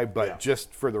this guy. But Yeah.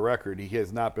 just for the record, he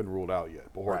has not been ruled out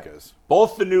yet. Bajorquez.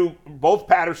 Both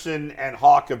Patterson and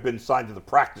Hawk have been signed to the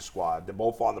practice squad. They're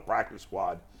both on the practice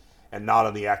squad and not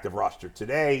on the active roster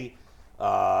today.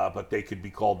 But they could be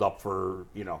called up for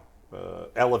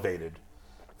elevated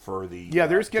for the game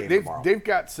tomorrow. they've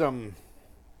got some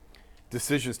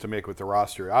decisions to make with the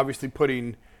roster. Obviously,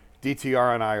 putting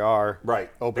DTR on IR Right.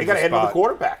 opens They got to a add another spot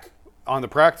quarterback. on the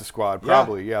practice squad.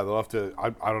 Probably, yeah. They'll have to.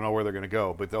 I don't know where they're going to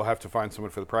go, but they'll have to find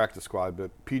someone for the practice squad.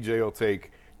 But PJ will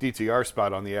take DTR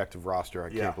spot on the active roster. I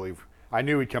can't believe. I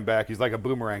knew he'd come back. He's like a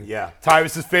boomerang. Yeah.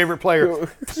 Tyvus' favorite player.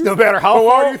 No matter how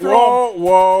far you throw him,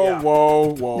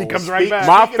 Whoa. he comes right back.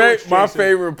 My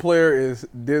favorite player is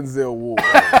Denzel Ward.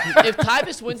 If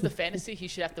Tyvus wins the fantasy, he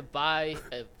should have to buy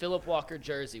a Phillip Walker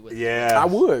jersey with Yeah. I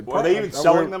would. Were they even I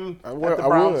selling would. them I at would. the I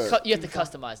Browns? would. You have to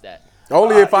customize that.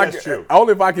 Only if I that's true.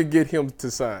 could get him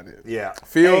to sign it. Yeah.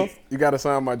 Phil, Hey, you got to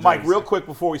sign my jersey. Mike, real quick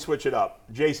before we switch it up.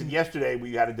 Jason, yesterday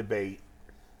we had a debate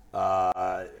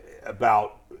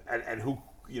about and who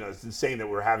it's insane that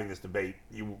we're having this debate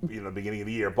the beginning of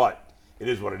the year, but it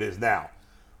is what it is now.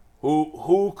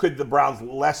 Who could the Browns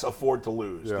less afford to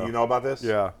lose? Yeah. Do you know about this?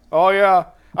 Yeah. Oh yeah.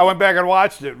 I went back and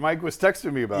watched it. Mike was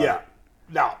texting me about it. Yeah.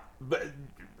 Now, but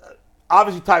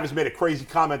obviously Tyvus made a crazy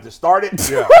comment to start it.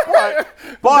 Yeah.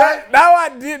 But No, I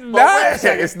did not. wait a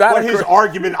second. It's not But his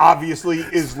argument obviously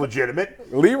is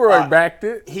legitimate. Leroy backed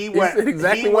it. He said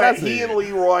exactly what I said. He and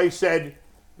Leroy said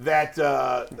that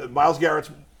Myles Garrett's,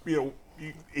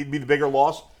 it'd be the bigger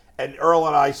loss, and Earl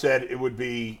and I said it would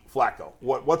be Flacco.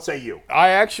 What say you? I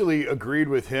actually agreed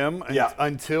with him Yeah.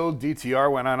 until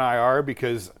DTR went on IR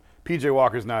because PJ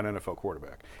Walker's not an NFL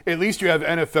quarterback. At least you have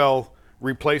NFL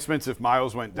replacements if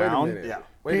Miles went Wait a down. minute. Yeah.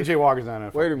 PJ Walker's not an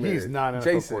NFL. Wait a minute. He's not an NFL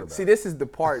Jason, quarterback. see, this is the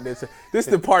part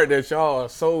that y'all are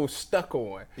so stuck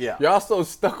on. Yeah. Y'all so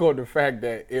stuck on the fact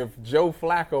that if Joe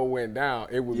Flacco went down,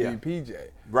 it would Yeah. be PJ.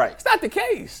 Right. It's not the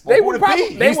case. Well, They who would would it be?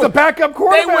 probably. He's the backup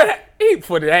quarterback. They would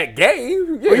for that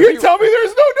game. Yeah, Well, you tell me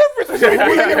there's no difference between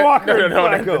PJ Walker and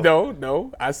Flacco.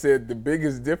 No. I said the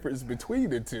biggest difference between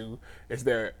the two is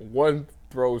that one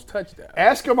throws touchdown.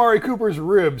 Ask Amari Cooper's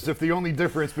ribs if the only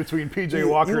difference between PJ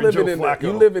Walker and Joe Flacco.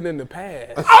 You living in the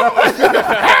past.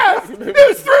 It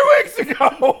was 3 weeks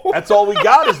ago. That's all we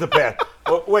got is the path.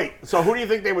 Wait, so who do you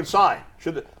think they would sign?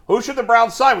 Who should the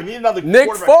Browns sign? We need another Nick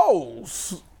quarterback.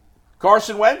 Foles.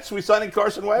 Carson Wentz? We signing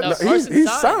Carson Wentz? No. He's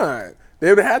Carson's signed.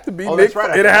 It would have to be Oh, Nick. that's right.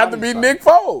 I It'd forgot have to he's be signed. Nick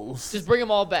Foles. Just bring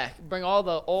them all back. Bring all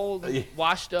the old,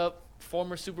 washed up,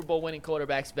 former Super Bowl winning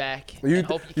quarterbacks back. and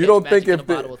hope You don't catch think magic in a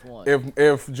bottle with one.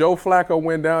 if Joe Flacco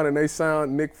went down and they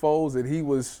signed Nick Foles that he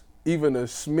was even a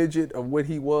smidget of what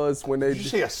he was when they Did you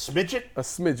say a smidget? a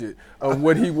smidget of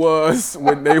what he was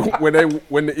when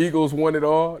the Eagles won it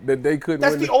all that they couldn't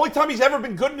That's win. the only time he's ever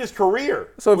been good in his career.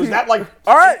 So if was he- that like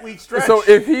all right? 8-week stretch? So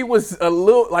if he was a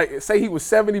little like say he was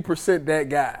 70% that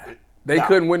guy, they No.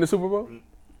 couldn't win the Super Bowl.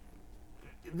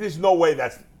 There's no way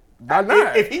that's. Why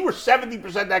not? If he were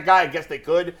 70% that guy, I guess they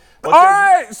could. But All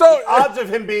right, so the odds of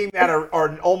him being that are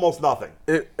almost nothing.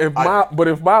 But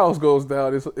if Miles goes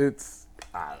down, it's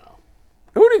I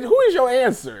don't know. who is your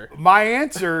answer? My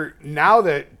answer now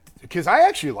that because I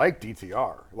actually like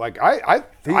DTR. Like I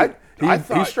He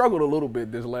thought, struggled a little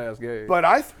bit this last game. but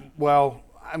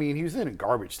I mean, he was in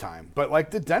garbage time. But like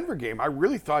the Denver game, I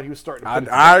really thought he was starting to put it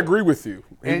I together. agree with you.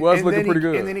 He And- was and looking then pretty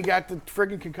good. And then he got the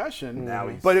friggin' concussion. Now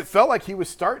he's- But it felt like he was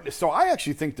starting to. So I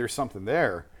actually think there's something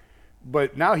there.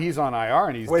 But now he's on IR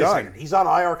and he's Wait a done. second. He's on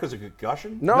IR because of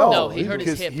concussion? no, he hurt his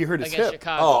because hip he hurt his against hip.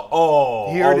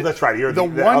 Chicago. He hurt it- that's right. He hurt the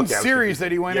okay, one I was series confused.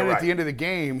 that he went Yeah, in right. at the end of the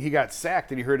game, he got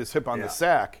sacked and he hurt his hip on Yeah. the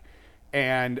sack.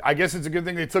 And I guess it's a good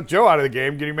thing they took Joe out of the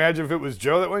game. Can you imagine if it was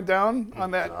Joe that went down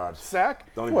on that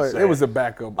sack? Don't even Well, say it was a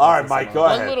backup. All right, Mike, go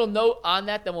One ahead. little note on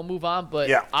that, then we'll move on. But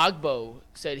Yeah. Ogbo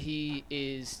said he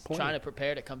is trying to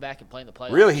prepare to come back and play in the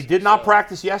playoffs. Really? He did not So-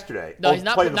 practice yesterday. No, Oh, he's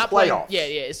not playing not the playing. playoffs. Yeah.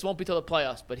 This won't be till the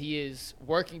playoffs, but he is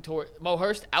working toward. Mo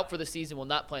Hurst out for the season, will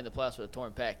not play in the playoffs with a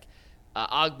torn pec.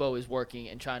 Ogbo is working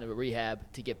and trying to rehab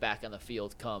to get back on the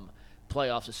field come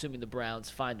playoffs, assuming the Browns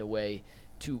find a way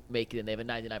to make it, and they have a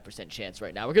 99% chance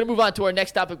right now. We're going to move on to our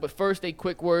next topic, but first a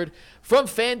quick word from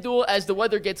FanDuel. As the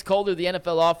weather gets colder, the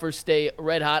NFL offers stay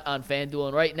red hot on FanDuel,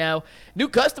 and right now, new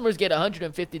customers get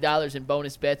 $150 in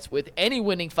bonus bets with any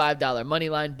winning $5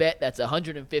 moneyline bet. That's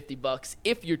 $150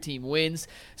 if your team wins.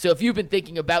 So if you've been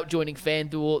thinking about joining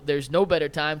FanDuel, there's no better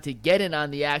time to get in on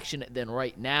the action than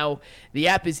right now. The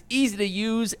app is easy to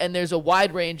use, and there's a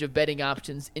wide range of betting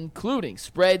options, including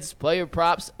spreads, player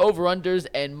props, over-unders,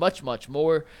 and much, much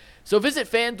more. So visit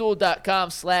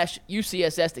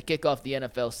FanDuel.com/UCSS to kick off the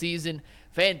NFL season.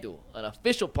 FanDuel, an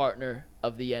official partner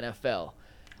of the NFL.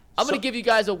 I'm going to give you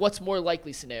guys a what's more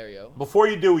likely scenario. Before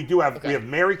you do, we have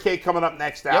Mary Kay coming up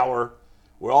next hour.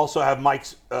 We also have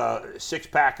Mike's six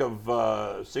packs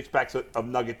of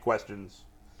nugget questions.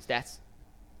 Stats.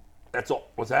 That's all.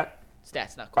 What's that?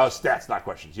 Stats, not Oh, questions. stats, not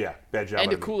questions. Yeah, bad job.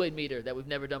 And a on me. Kool-Aid meter that we've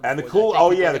never done before. And the that I cool. think Oh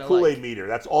people yeah, are the gonna Kool-Aid like. meter.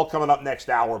 That's all coming up next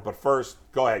hour. But first,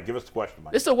 go ahead. Give us the question,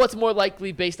 Mike. This is what's more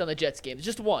likely based on the Jets game. It's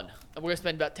just one. And we're going to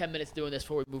spend about 10 minutes doing this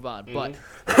before we move on. But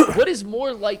what is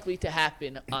more likely to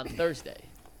happen on Thursday?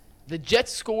 The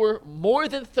Jets score more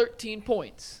than 13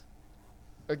 points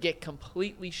or get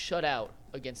completely shut out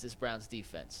against this Browns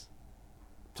defense?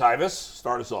 Tyvus,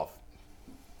 start us off.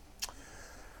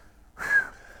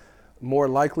 More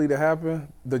likely to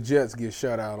happen, the Jets get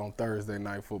shut out on Thursday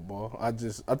Night Football. I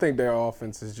think their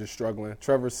offense is just struggling.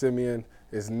 Trevor Siemian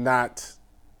is not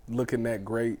looking that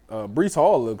great. Breece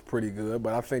Hall looked pretty good,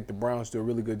 but I think the Browns do a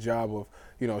really good job of,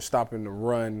 stopping the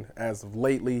run as of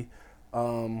lately.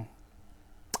 And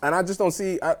I just don't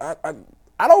see I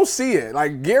don't see it.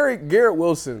 Like Garrett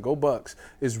Wilson, go Bucks,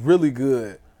 is really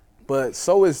good, but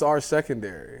so is our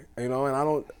secondary. And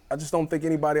I just don't think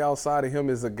anybody outside of him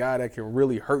is a guy that can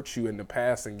really hurt you in the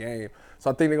passing game. So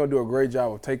I think they're gonna do a great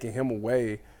job of taking him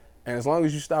away. And as long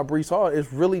as you stop Brees Hall,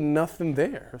 it's really nothing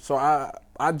there. So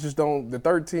I just don't, the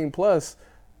 13 plus,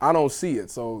 I don't see it.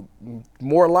 So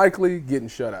more likely getting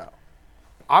shut out.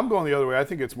 I'm going the other way. I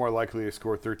think it's more likely to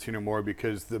score 13 or more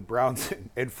because the Browns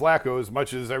and Flacco, as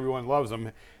much as everyone loves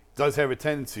him, does have a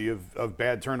tendency of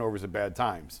bad turnovers at bad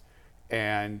times.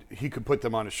 And he could put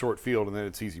them on a short field, and then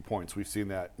it's easy points. We've seen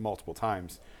that multiple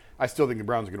times. I still think the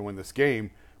Browns are going to win this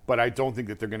game, but I don't think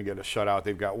that they're going to get a shutout.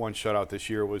 They've got one shutout this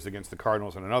year. It was against the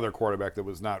Cardinals and another quarterback that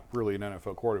was not really an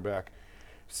NFL quarterback.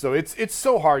 So it's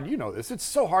so hard. You know this. It's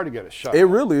so hard to get a shutout. It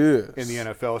really is. In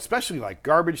the NFL, especially like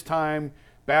garbage time,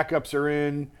 backups are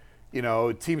in,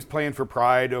 teams playing for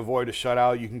pride to avoid a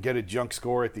shutout. You can get a junk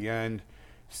score at the end.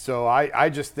 So I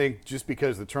just think just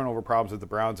because the turnover problems that the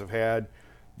Browns have had,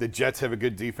 the Jets have a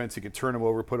good defense. You can turn them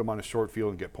over, put them on a short field,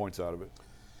 and get points out of it.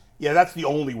 Yeah, that's the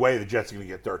only way the Jets are going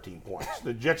to get 13 points.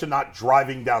 The Jets are not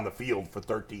driving down the field for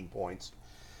 13 points.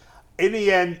 In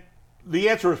the end, the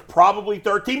answer is probably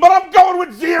 13, but I'm going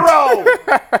with 0.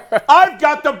 I've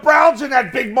got the Browns in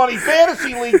that big money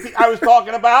fantasy league I was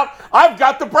talking about. I've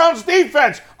got the Browns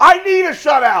defense. I need a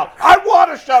shutout. I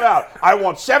want a shutout. I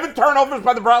want 7 turnovers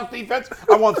by the Browns defense.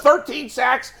 I want 13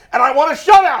 sacks, and I want a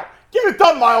shutout. Get it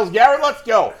done, Myles Garrett. Let's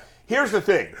go. Here's the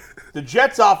thing. The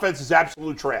Jets' offense is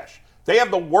absolute trash. They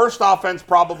have the worst offense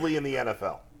probably in the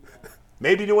NFL.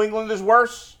 Maybe New England is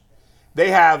worse. They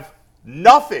have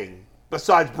nothing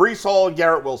besides Brees Hall and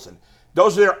Garrett Wilson.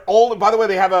 Those are their only. By the way,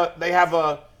 they have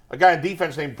a guy on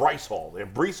defense named Bryce Hall. They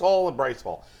have Brees Hall and Bryce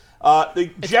Hall.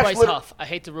 It's Bryce Huff. I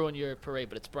hate to ruin your parade,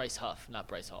 but it's Bryce Huff, not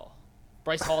Bryce Hall.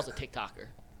 Bryce Hall is a TikToker.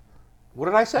 What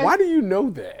did I say? Why do you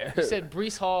know that? You said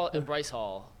Brees Hall and Bryce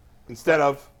Hall. Instead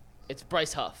of? It's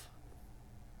Bryce Huff.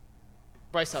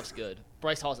 Bryce Huff's good.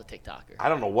 Bryce Hall's a TikToker. I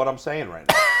don't know what I'm saying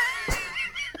right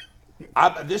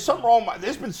now. There's something wrong.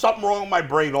 There's been something wrong with my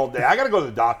brain all day. I got to go to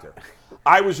the doctor.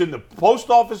 I was in the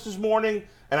post office this morning,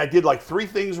 and I did like 3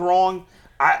 things wrong.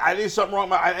 I did something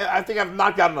wrong. I think I've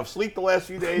not got enough sleep the last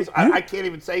few days. I can't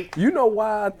even say. You know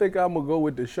why I think I'm going to go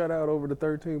with the shutout over the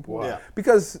 13 points? Yeah.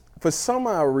 Because for some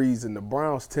odd reason, the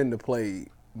Browns tend to play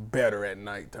better at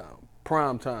nighttime,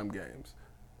 primetime games.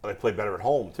 They play better at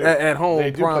home, too. At home,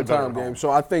 They do play better primetime at home. games. So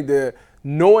I think that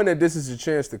knowing that this is a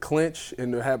chance to clinch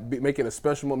and to make it a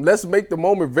special moment, let's make the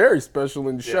moment very special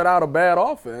and shut out a bad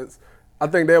offense. I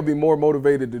think they'll be more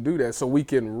motivated to do that so we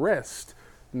can rest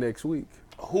next week.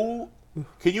 Who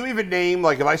can you even name,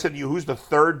 like if I said to you, who's the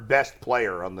 3rd best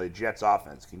player on the Jets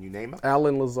offense? Can you name him?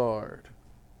 Allen Lazard.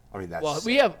 I mean, that's. Well,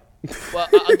 we have. Well,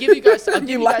 I'll give you guys. I'll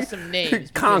give you guys some names.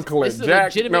 Conklin. This is a Jack.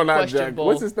 legitimate No, not question, Jack. Bull.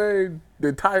 What's his name?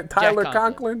 Tyler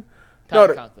Conklin?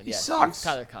 Tyler Conklin. he Yes. sucks.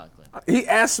 Tyler Conklin. He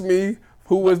asked me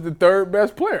who was the 3rd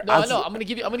best player. No, I know. I'm gonna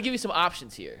give you some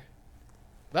options here.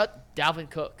 About Dalvin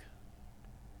Cook.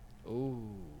 Ooh.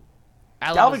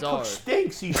 Allen Dalvin Lazard. Cook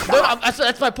stinks. He's No, shot.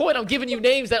 that's my point. I'm giving you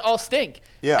names that all stink.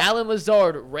 Yeah. Allen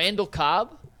Lazard, Randall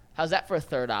Cobb. How's that for a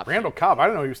 3rd option? Randall Cobb, I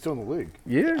didn't know he was still in the league.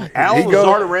 Yeah. Allen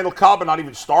Lazard and Randall Cobb are not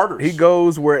even starters. He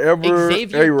goes wherever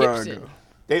Xavier A-Rod Gibson.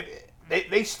 goes.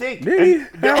 They stink. Did he?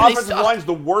 And their Yeah, they offensive suck. line is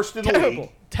the worst in the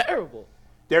league. Terrible.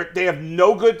 They have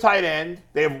no good tight end.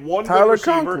 They have one Tyler good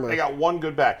receiver. Conklin. They got one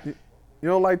good back. You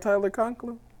don't like Tyler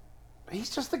Conklin? He's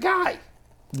just a guy.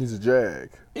 He's a jag.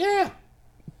 Yeah.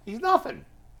 He's nothing.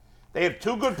 They have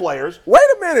 2 good players. Wait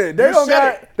a minute. They You don't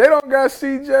said got they don't got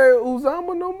CJ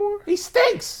Uzama no more? He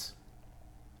stinks.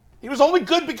 He was only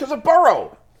good because of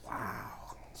Burrow.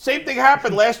 Wow. Same thing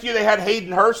happened last year. They had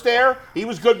Hayden Hurst there. He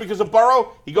was good because of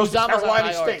Burrow. He goes to Uzama's Carolina.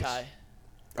 on He IR, stinks. Ty.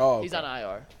 Oh, okay. He's on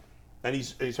IR. And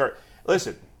he's hurt.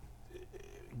 Listen,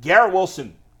 Garrett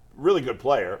Wilson, really good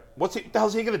player. What the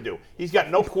hell's he going to do? He's got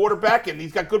no quarterback, and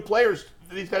he's got good players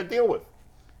that he's got to deal with.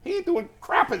 He ain't doing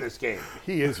crap in this game.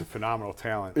 He is a phenomenal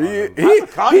talent.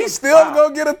 He's still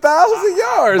gonna get 1,000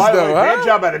 yards By the though. way, Huh? bad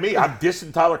job out of me. I'm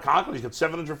dissing Tyler Conklin. He's got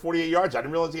 748 yards. I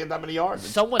didn't realize he had that many yards.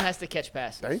 Someone has to catch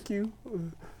passes. Thank you.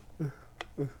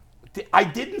 I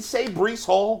didn't say Brees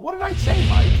Hall. What did I say,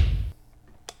 Mike?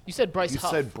 You said Bryce You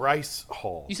Huff. said Bryce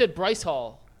Hall. You said Bryce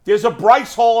Hall. There's a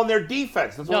Bryce Hall in their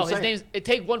defense. That's what No, I'm his saying. name's.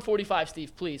 Take 145,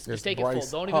 Steve, please. Just take it Bryce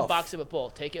full. Don't even Huff. box it with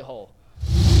Bull. Take it whole.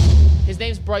 His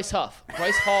name's Bryce Huff.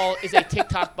 Bryce Hall is a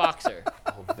TikTok boxer.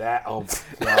 Oh my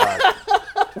God.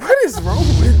 What is wrong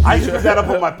with you? I screwed that up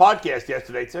on my podcast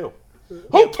yesterday, too.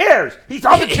 Who cares? He's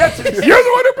on the Jets. And You're the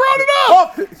one that brought it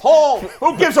up. Huff, Hall.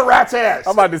 Who gives a rat's ass?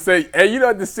 I'm about to say, hey, you know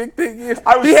what the sick thing is?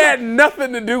 I was He so- had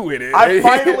nothing to do with it. I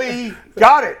finally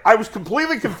got it. I was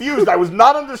completely confused. I was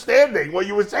not understanding what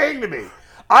you were saying to me.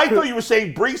 I thought you were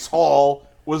saying Brees Hall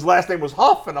was last name was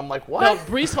Huff, and I'm like, what? No,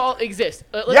 Brees Hall exists.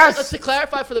 Yes. Let's to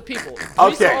clarify for the people.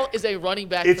 Brees Okay. Hall is a running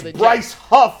back It's for the Bryce Jets.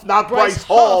 Huff, not Bryce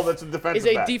Hall. That's a defensive is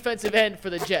a back. defensive end for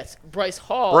the Jets. Bryce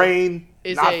Hall Brain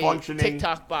is not a functioning.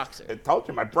 TikTok boxer. I told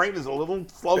you, my brain is a little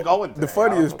slow going today. The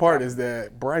funniest part is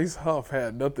that Bryce Huff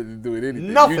had nothing to do with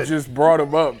anything. Nothing. You just brought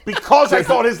him up. because I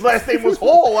thought his last name was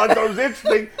Hall. I thought it was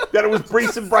interesting that it was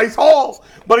Brees and Bryce Hall.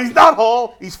 But he's not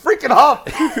Hall. He's freaking Huff.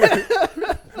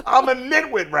 I'm a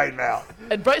nitwit right now.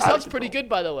 And Bryce Huff's pretty good,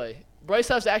 by the way. Bryce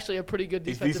Huff's actually a pretty good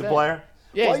He's a defensive decent end. player.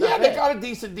 Yeah, well, he's not yeah, they bad. got a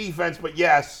decent defense, but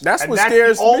yes. That's and what that's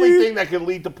scares the only me. thing that can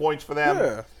lead to points for them.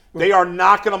 Yeah. They are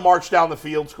not going to march down the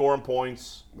field scoring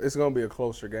points. It's going to be a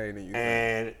closer game than you think.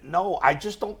 And no, I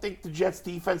just don't think the Jets'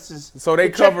 defense is. So they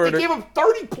the Jets, covered They it. gave them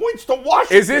 30 points to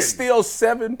Washington. Is it still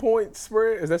 7-point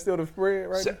spread? Is that still the spread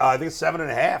right now? I think it's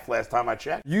 7.5 last time I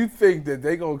checked. You think that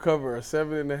they're going to cover a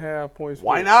 7.5 point spread?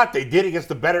 Why not? They did against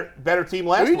the better team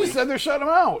last You week. just said they're shutting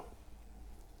them out.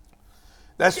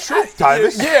 That's true,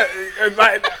 Tyvus. Yeah.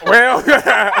 Well,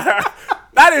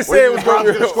 I didn't say it was going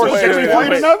to be Score wait, 60 wait, wait, points?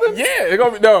 wait. Nothing? Yeah, it's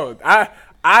going to be no.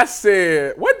 I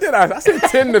said, what did I said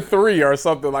 10-3 or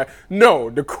something like.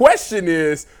 No, the question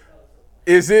is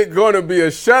it going to be a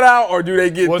shutout or do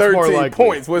they get What's more 13 likely?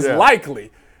 points? What's Yeah.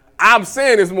 likely? I'm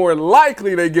saying it's more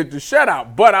likely they get the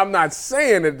shutout, but I'm not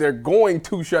saying that they're going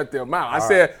to shut them out. I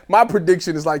said my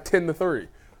prediction is like 10-3.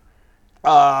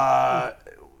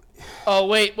 Oh,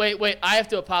 wait. I have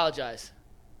to apologize.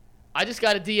 I just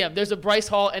got a DM. There's a Bryce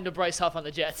Hall and a Bryce Huff on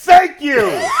the Jets. Thank you.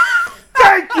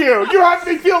 Thank you. You have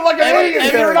me feeling like an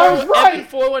idiot there, and I was right. Evan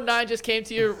 419 just came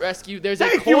to your rescue. There's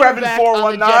Thank a you, Evan quarterback on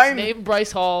the 419. Jets named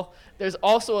Bryce Hall. There's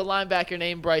also a linebacker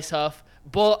named Bryce Huff.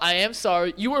 Bull, I am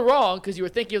sorry. You were wrong because you were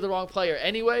thinking of the wrong player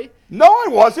anyway. No, I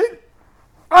wasn't.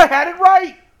 I had it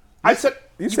right. I said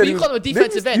You You called him a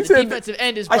defensive end. The defensive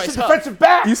end is I Bryce said Huff. defensive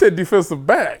back. You said defensive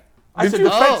back. I said you?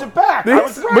 defensive back. I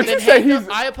was But right. you Then said hang up.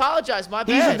 he's- I apologize. My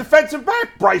He's bad. a defensive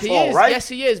back, Bryce He Hall, is. right? Yes,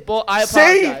 he is. Bull, I See?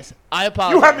 apologize. I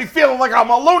apologize. You have me feeling like I'm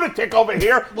a lunatic over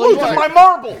here, Well, you losing are. my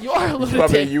marbles. You are a I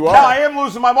lunatic. mean, you No, are. I am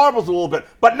losing my marbles a little bit,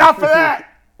 but not for that.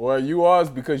 Well, you was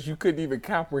because you couldn't even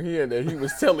comprehend that he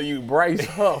was telling you Bryce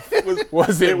Huff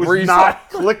was It was Brees not Huff?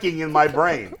 clicking in my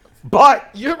brain. But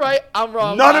You're right. I'm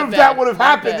wrong. none My of bad. that would have My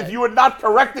happened bad. if you had not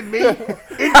corrected me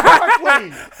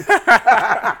incorrectly.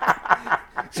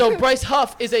 So Bryce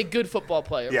Huff is a good football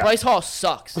player. Yeah. Bryce Hall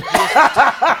sucks. He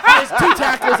has 2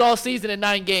 tackles all season in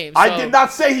 9 games. I so did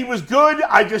not say he was good.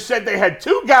 I just said they had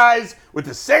 2 guys with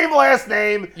the same last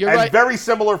name You're and right. very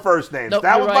similar first names. Nope,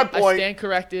 that you're was right. my point. I stand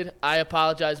corrected. I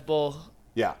apologize, Bull.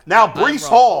 Yeah. Now, I'm Brees wrong.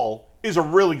 Hall is a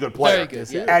really good player. Very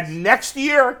good, yeah. And next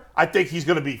year, I think he's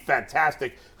going to be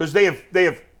fantastic because they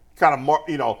have kind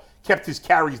of kept his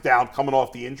carries down coming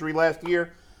off the injury last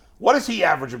year. What is he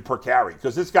averaging per carry?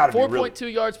 Because it's got to be really.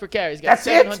 4.2 yards per carry. He's got That's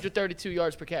it? 732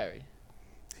 yards per carry.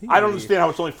 I don't understand how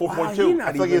it's only Wow, 4.2. he I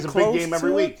not feel like he has a even big close game every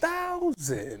to week.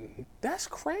 1,000. That's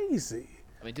crazy.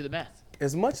 I mean, do the math.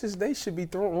 As much as they should be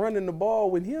running the ball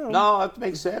with him. No, that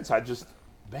makes sense.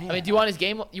 Man, I mean, do you want his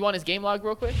game? You want his game log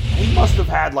real quick? he must have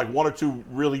had like 1 or 2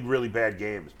 really, really bad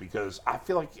games because I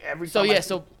feel like every So time. yeah,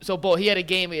 so Bull, he had a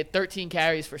game. He had 13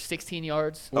 carries for 16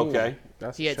 yards. Okay.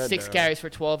 That's He a had 6 shutdown. carries for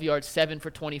 12 yards, 7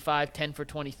 for 25, 10 for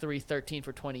 23, 13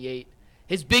 for 28.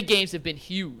 His big games have been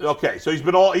huge. Okay, so he's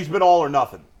been all or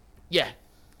nothing. Yeah.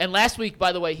 And last week,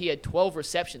 by the way, he had 12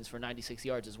 receptions for 96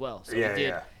 yards as well. So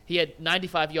Yeah. He had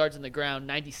 95 yards on the ground,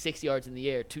 96 yards in the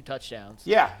air, 2 touchdowns.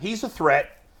 Yeah, he's a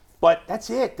threat, but that's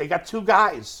it. They got 2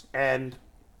 guys, and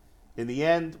in the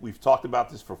end, we've talked about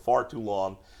this for far too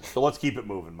long. So let's keep it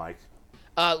moving, Mike.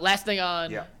 Last thing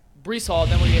on Yeah. Brees Hall,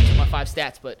 then we're going to get to my 5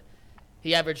 stats, but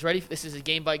he averaged, this is a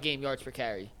game-by-game yards per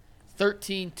carry,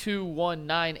 13, 2, 1,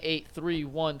 9, 8, 3,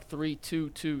 1, 3, 2,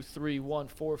 2, 3, 1,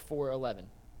 4, 4, 11.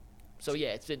 So, yeah,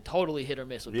 it's been totally hit or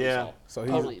miss with Brees Yeah. Hall. So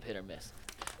he's- totally hit or miss.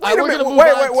 Wait a we're minute. gonna move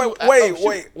Wait, on wait, to- wait, oh, wait, shoot.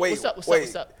 wait, wait, What's up? wait.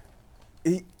 What's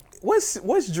up?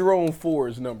 What's Jerome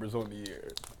Ford's numbers on the year?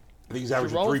 I think he's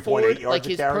averaging Jerome 3.8 Ford, yards like a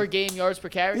his carry. per game yards per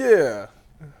carry? Yeah.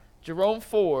 Jerome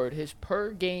Ford, his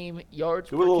per game yards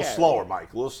Do per it a little carry. slower,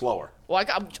 Mike. A little slower. Well, I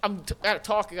gotta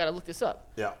talk. I gotta look this up.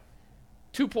 Yeah.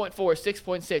 2.4,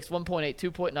 6.6, 1.8,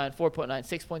 2.9, 4.9,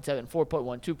 6.7,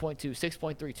 4.1, 2.2,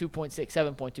 6.3, 2.6,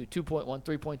 7.2, 2.1,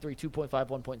 3.3, 2.5,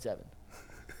 1.7.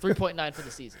 3.9 for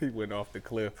the season. He went off the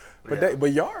cliff.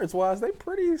 But yards wise, they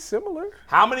pretty similar.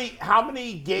 How many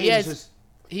games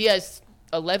He has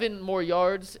 11 more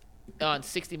yards on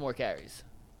 60 more carries.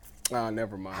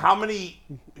 Never mind. how many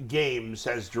games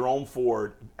has Jerome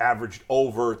Ford averaged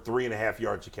over 3.5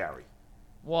 yards a carry?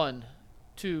 1,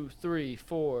 2, 3,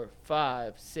 4,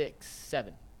 5, 6,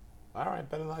 7. All right,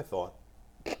 better than I thought.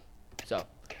 So,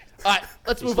 All right,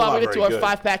 let's move still on. not We get to very our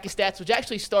good. 5-pack of stats, which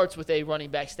actually starts with a running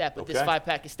back stat, but this Okay.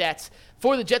 5-pack of stats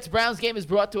for the Jets-Browns game is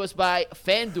brought to us by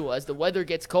FanDuel. As the weather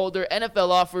gets colder, NFL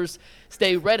offers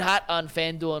stay red hot on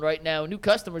FanDuel, and right now, new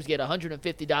customers get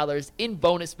 $150 in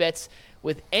bonus bets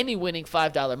with any winning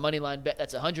 $5 moneyline bet.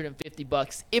 That's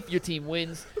 $150 if your team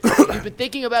wins. If you've been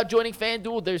thinking about joining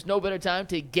FanDuel, there's no better time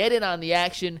to get in on the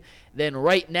action than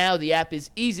right now. The app is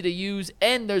easy to use,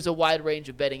 and there's a wide range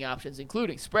of betting options,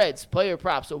 including spreads, player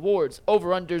props, awards,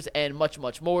 over-unders, and much,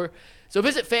 much more. So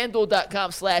visit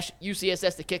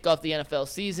FanDuel.com/UCSS to kick off the NFL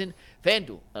season.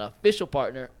 FanDuel, an official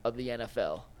partner of the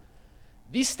NFL.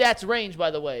 These stats range,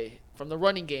 by the way, from the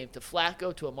running game to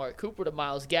Flacco to Amari Cooper to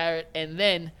Myles Garrett, and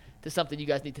then to something you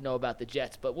guys need to know about the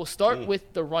Jets. But we'll start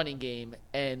with the running game,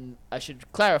 and I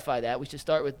should clarify that. We should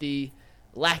start with the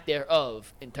lack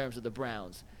thereof in terms of the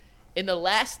Browns. In the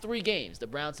last 3 games, the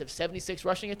Browns have 76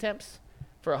 rushing attempts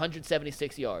for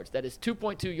 176 yards. That is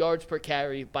 2.2 yards per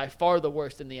carry, by far the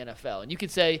worst in the NFL. And you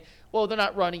could say, well, they're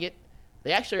not running it.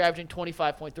 They actually are averaging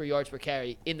 25.3 yards per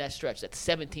carry in that stretch. That's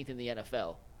 17th in the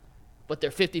NFL. But they're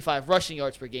 55 rushing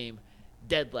yards per game,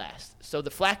 dead last. So the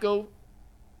Flacco,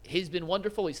 he's been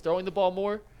wonderful. He's throwing the ball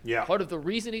more. Yeah. Part of the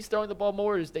reason he's throwing the ball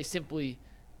more is they simply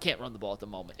can't run the ball at the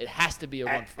moment. It has to be a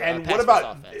run for And pass what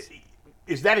about, offense.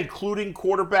 is that including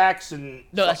quarterbacks and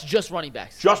No, that's just running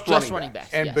backs. Just running running backs.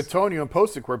 backs. And yes. Batonio and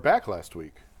Posick were back last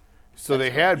week. So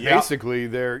they had Yeah. basically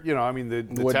their,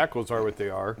 the tackles are what they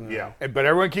are. Yeah. But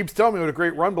everyone keeps telling me what a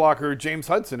great run blocker James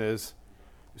Hudson is.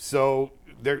 So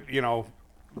they're,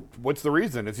 what's the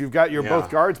reason? If you've got your both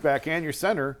guards back and your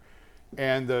center,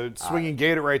 and the swinging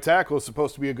gate at right tackle is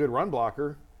supposed to be a good run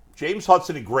blocker. James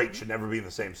Hudson and great should never be in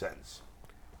the same sentence.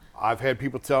 I've had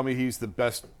people tell me he's the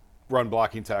best run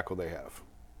blocking tackle they have.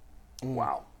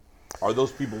 Wow. Are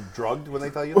those people drugged when they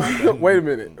tell you that? Wait a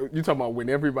minute. You talking about when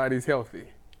everybody's healthy?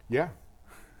 Yeah.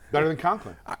 Better than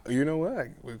Conklin. You know what?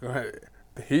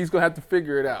 He's gonna have to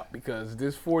figure it out because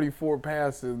this 44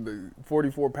 passing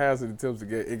attempts to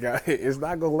get it's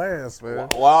not gonna last, man.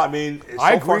 Well, I mean,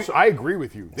 I agree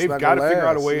with you. They've not got to gonna figure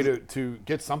out a last. way to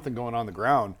get something going on the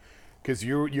ground because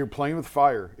you're playing with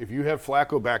fire. If you have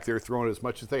Flacco back there throwing as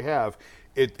much as they have,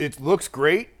 it looks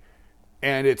great,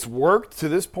 and it's worked to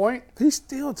this point. He's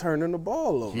still turning the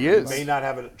ball over. He is. may not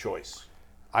have a choice.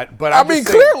 I I mean,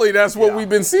 clearly that's what we've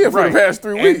been seeing for the past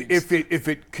 3 weeks. And if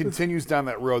it continues down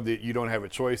that road that you don't have a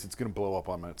choice, it's going to blow up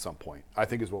on them at some point. I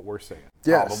think is what we're saying.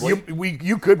 Yes. You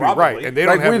could be Probably. right, and they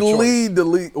don't Like have we a choice. lead the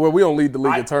league. Well, we don't lead the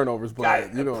league in turnovers, but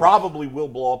It probably will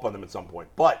blow up on them at some point.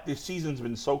 But this season's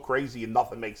been so crazy and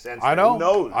nothing makes sense. I know. Who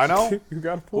knows? I know. you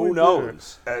got a point. Who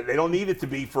knows? They don't need it to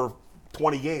be for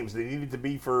 20 games. They need it to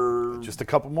be for Just a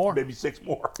couple more. maybe 6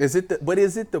 more. Is it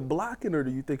the blocking, or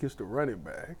do you think it's the running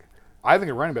back? I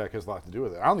think a running back has a lot to do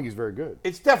with it. I don't think he's very good.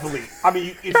 It's definitely. I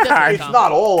mean, it's definitely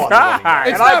not all on the running back.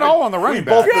 It's And not all on the running we've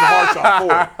both back. been harsh on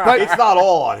Ford, but it's not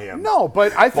all on him. No,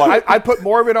 but I put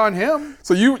more of it on him.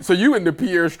 So you in the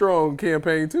Pierre Strong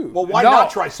campaign too? Well, why No.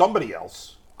 not try somebody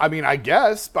else? I mean, I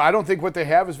guess, but I don't think what they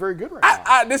have is very good right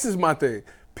now. This is my thing.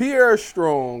 Pierre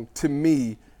Strong, to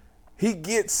me,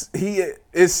 it's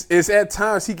at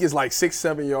times he gets like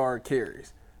 6-7 yard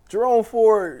carries. Jerome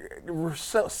Ford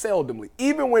seldomly,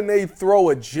 even when they throw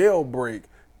a jailbreak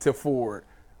to Ford,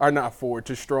 or not Ford,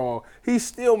 to Strong, he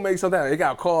still makes something. It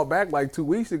got called back like 2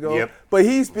 weeks ago, Yep. but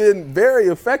he's been very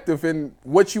effective in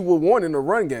what you would want in the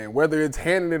run game, whether it's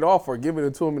handing it off or giving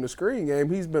it to him in the screen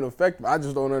game. He's been effective. I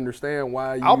just don't understand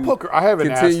why you. I haven't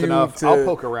asked continue enough. to- I'll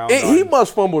poke around. He on-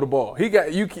 must fumble the ball.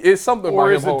 It's something or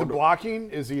about is him it the holding. blocking?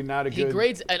 Is he not a He good?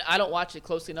 grades, and I don't watch it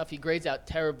closely enough. He grades out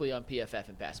terribly on PFF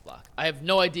and pass block. I have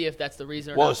no idea if that's the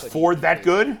reason or Well, not. is but Ford that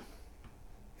good?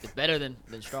 It's better than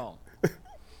Strong.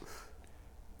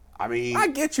 I mean, I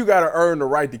get you got to earn the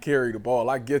right to carry the ball.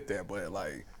 I get that, but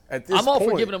like at this I'm all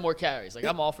point, for giving him more carries. Like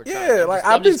I'm all for. trying. Yeah, I'm like just-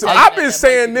 I'm I've been just saying I've that been might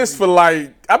saying be the this for reason.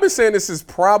 like I've been saying this is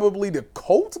probably the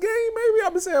Colts game. Maybe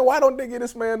I've been saying why don't they get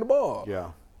this man the ball?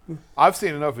 Yeah, I've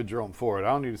seen enough of Jerome Ford. I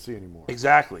don't need to see any more.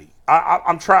 exactly.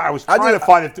 I was trying to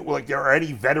find if there are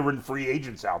any veteran free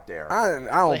agents out there. I don't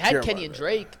They care. had Kenyon about that.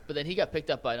 Drake, but then he got picked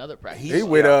up by another practice. He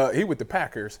with the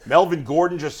Packers. Melvin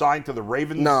Gordon just signed to the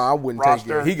Ravens. No, I wouldn't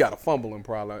roster. take it. He got a fumbling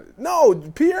problem. No,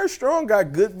 Pierre Strong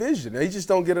got good vision. He just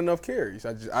don't get enough carries.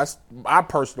 My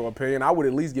personal opinion, I would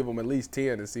at least give him at least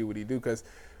 10 to see what he do because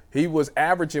he was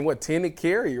averaging 10 a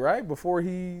carry right before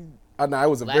he. No,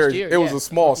 it was a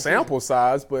small sample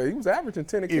size, but he was averaging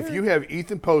 10 a carry. If you have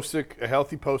Ethan Posick, a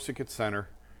healthy Posick at center,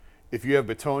 if you have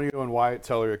Batonio and Wyatt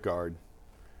Teller at guard,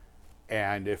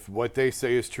 and if what they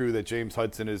say is true that James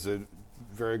Hudson is a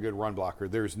very good run blocker,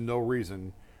 there's no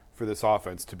reason for this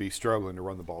offense to be struggling to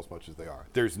run the ball as much as they are.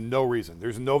 There's no reason.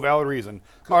 There's no valid reason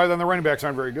other than the running backs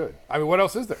aren't very good. I mean, what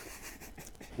else is there?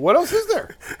 What else is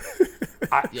there?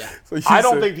 I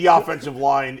don't think the offensive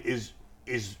line is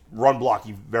run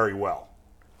blocking very well.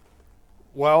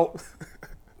 Well,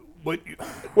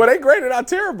 they graded out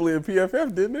terribly in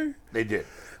PFF, didn't they? They did.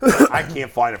 I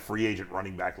can't find a free agent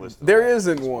running back list. There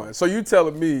isn't one. So you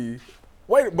telling me?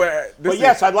 Wait, but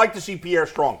yes, I'd like to see Pierre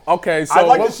Strong. Okay, so I'd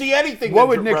like to see anything. What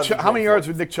would how many yards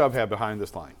would Nick Chubb have behind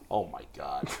this line? Oh my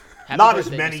God, Happy not as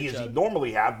birthday, many Mr. as he Chubb.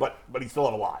 normally have, but he still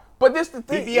have a lot. But this the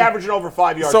thing. He'd be averaging over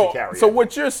 5 yards to carry. So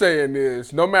what you're saying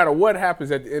is, no matter what happens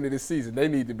at the end of the season, they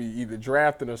need to be either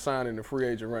drafting or signing a free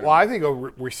agent running. Well, I think a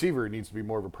receiver needs to be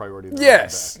more of a priority than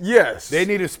yes, a running back. yes. They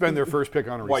need to spend their first pick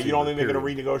on a receiver. Why, you don't think they're going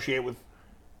period. to renegotiate with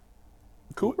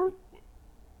Cooper?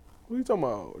 What are you talking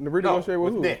about? Renegotiate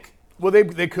with who? Nick? Well,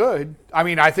 they could. I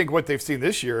mean, I think what they've seen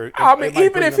this year. I mean,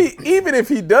 even if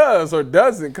he does or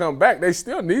doesn't come back, they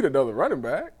still need another running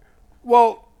back.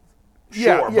 Well,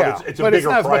 Sure, yeah, but it's a but bigger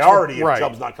not as much priority right. if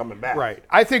Chubb's not coming back. Right.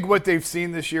 I think what they've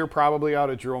seen this year, probably out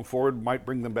of Jerome Ford, might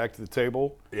bring them back to the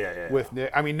table. Yeah. With Nick,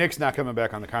 I mean, Nick's not coming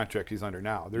back on the contract he's under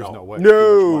now. There's no way.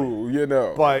 No, you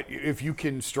know. But if you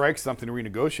can strike something to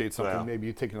renegotiate something, Yeah. maybe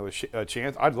you take another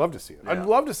chance. I'd love to see it. Yeah. I'd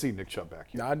love to see Nick Chubb back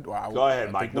here. Go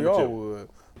ahead, Mike, number 2.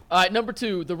 All right, number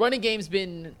 2, the running game's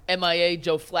been MIA.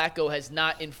 Joe Flacco has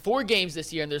not in 4 games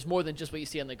this year, and there's more than just what you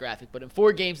see on the graphic, but in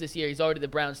 4 games this year, he's already the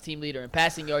Browns team leader in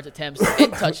passing yards, attempts,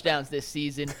 and touchdowns this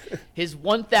season. His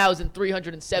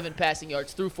 1,307 passing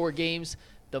yards through 4 games,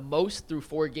 the most through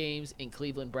 4 games in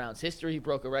Cleveland Browns history. He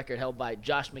broke a record held by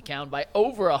Josh McCown by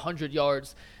over 100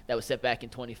 yards that was set back in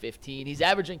 2015. He's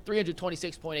averaging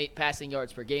 326.8 passing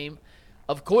yards per game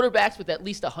of quarterbacks with at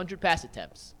least 100 pass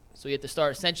attempts. So he had to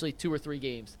start essentially 2 or 3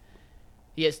 games.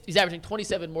 He's averaging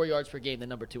 27 more yards per game than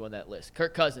number 2 on that list.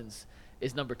 Kirk Cousins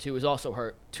is number 2, is also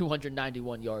hurt,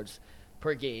 291 yards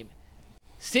per game.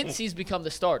 Since he's become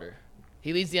the starter,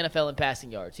 he leads the NFL in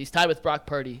passing yards. He's tied with Brock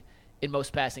Purdy in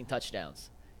most passing touchdowns.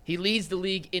 He leads the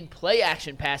league in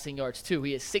play-action passing yards, too.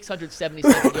 He has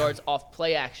 677 yards off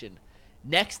play action.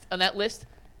 Next on that list,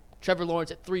 Trevor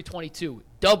Lawrence at 322,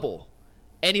 double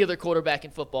any other quarterback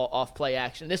in football off play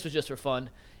action. This was just for fun.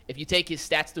 If you take his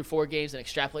stats through 4 games and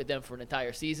extrapolate them for an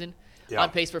entire season, on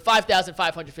pace for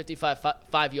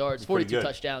 5,555 yards, 42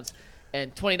 touchdowns,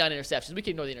 and 29 interceptions. We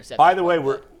can ignore the interceptions. By the way,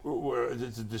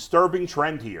 it's a disturbing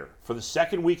trend here. For the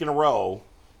second week in a row,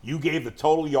 you gave the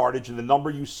total yardage, and the number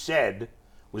you said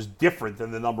was different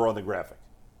than the number on the graphic.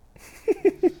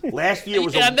 Last year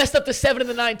was. And I messed up the 7 and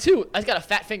the 9 too. I got a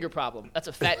fat finger problem. That's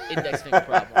a fat index finger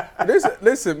problem.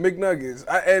 Listen, McNuggets,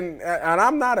 and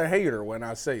I'm not a hater when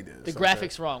I say this. The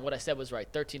graphic's wrong. What I said was right.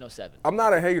 1307. I'm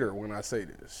not a hater when I say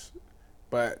this,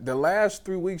 but the last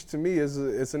 3 weeks to me is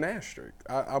an asterisk.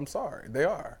 I'm sorry, they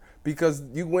are, because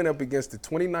you went up against the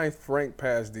 29th ranked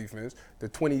pass defense, the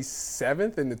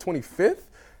 27th and the 25th.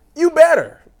 You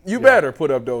better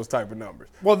put up those type of numbers.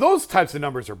 Well, those types of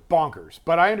numbers are bonkers,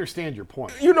 but I understand your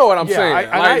point. You know what I'm saying.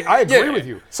 I agree with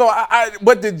you. So,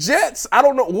 but the Jets, I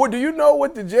don't know. Do you know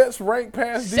what the Jets rank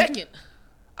pass defense? Second.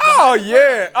 Oh,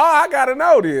 yeah. Oh, I got to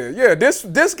know then. Yeah,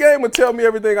 this game will tell me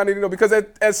everything I need to know, because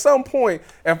at some point,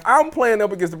 if I'm playing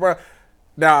up against the Browns,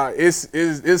 now it's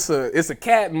a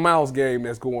cat and mouse game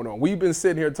that's going on. We've been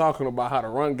sitting here talking about how the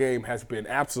run game has been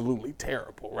absolutely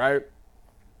terrible, right?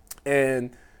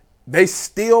 And they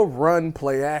still run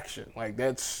play action. Like,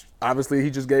 that's obviously,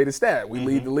 he just gave the stat. We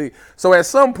lead the league. So at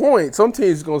some point, some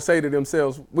teams are going to say to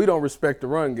themselves, we don't respect the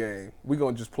run game. We're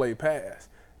going to just play pass.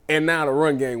 And now the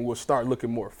run game will start looking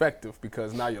more effective,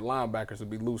 because now your linebackers will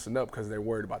be loosened up because they're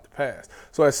worried about the pass.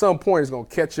 So at some point, it's going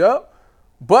to catch up.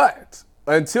 But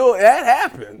until that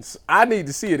happens, I need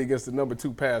to see it against the number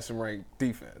 2 passing ranked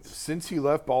defense. Since he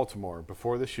left Baltimore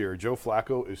before this year, Joe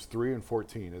Flacco is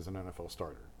 3-14 as an NFL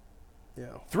starter. Yeah.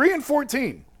 3-14.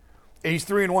 And he's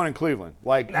 3-1 in Cleveland.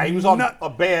 Like, Now, he was on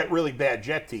a really bad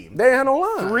Jet team. They had no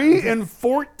line.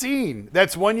 3-14.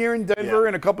 That's 1 year in Denver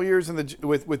and a couple years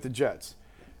with the Jets.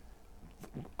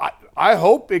 I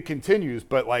hope it continues,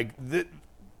 but like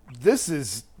this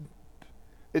is,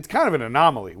 it's kind of an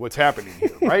anomaly what's happening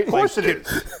here, right? Of course it is.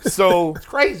 So It's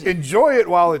crazy. Enjoy it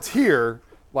while it's here.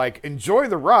 Like, enjoy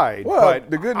the ride. Well, but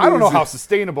the good I don't know news how is-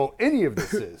 sustainable any of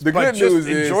this is. The but good just news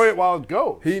is enjoy it while it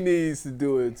goes. He needs to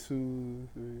do it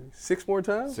 6 more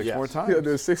times. Six Yes. more He'll times.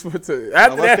 do it 6 more times.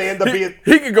 After Unless that, they end up being-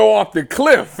 he could go off the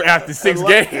cliff after 6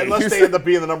 games. Unless they end up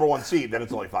being the number 1 seed, then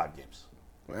it's only 5 games.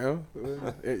 Well,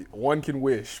 one can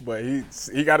wish, but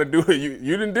he got to do it.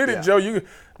 You done did it, Yeah. Joe.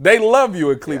 They love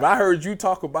you in Cleveland. I heard you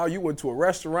talk about you went to a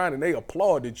restaurant and they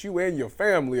applauded you and your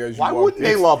family as you Why walked wouldn't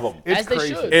they in. love him? It's As they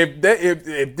crazy. should.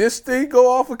 If this thing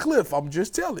go off a cliff, I'm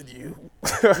just telling you.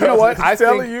 You know what? I'm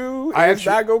telling you, it's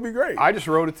not gonna be great. I just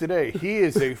wrote it today. He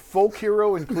is a folk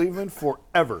hero in Cleveland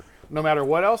forever, no matter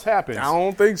what else happens. I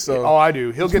don't think so. Oh, I do.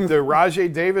 He'll get the Rajay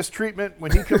Davis treatment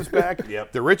when he comes back.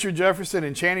 Yep. The Richard Jefferson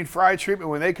and Channing Frye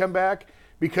treatment when they come back,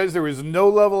 because there was no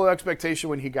level of expectation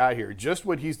when he got here. Just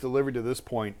what he's delivered to this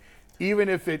point, even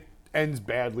if it ends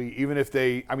badly, even if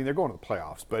they're going to the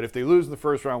playoffs, but if they lose in the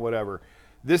first round, whatever,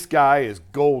 this guy is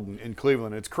golden in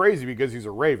Cleveland. It's crazy because he's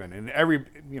a Raven,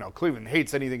 and Cleveland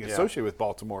hates anything associated with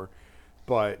Baltimore,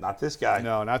 but Not this guy.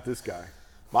 No, not this guy.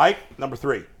 Mike, number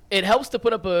 3. It helps to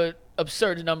put up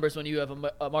absurd numbers when you have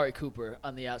Amari Cooper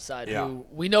on the outside, Yeah. who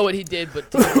we know what he did,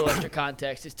 but to give a little extra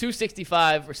context, his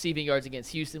 265 receiving yards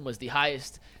against Houston was the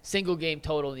highest single-game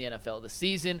total in the NFL this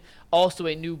season. Also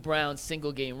a new Browns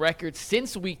single-game record.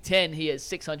 Since Week 10, he has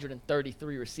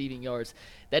 633 receiving yards.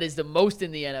 That is the most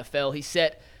in the NFL. He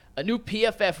set a new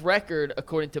PFF record,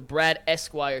 according to Brad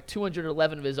Esquire.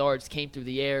 211 of his yards came through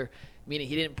the air, meaning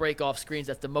he didn't break off screens.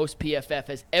 That's the most PFF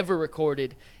has ever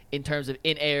recorded in terms of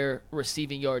in-air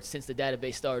receiving yards since the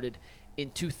database started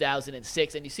in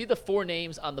 2006. And you see the 4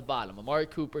 names on the bottom: Amari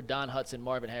Cooper, Don Hudson,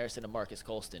 Marvin Harrison, and Marcus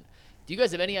Colston. Do you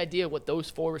guys have any idea what those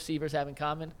 4 receivers have in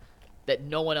common that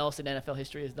no one else in NFL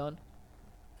history has done?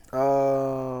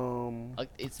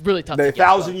 It's really tough to get.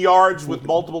 1,000 yards with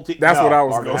multiple teams. That's what I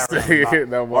was going to say.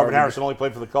 No, Marvin Harrison only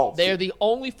played for the Colts. They are the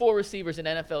only 4 receivers in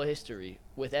NFL history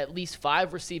with at least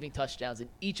 5 receiving touchdowns in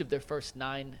each of their first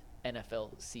 9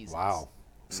 NFL seasons. Wow.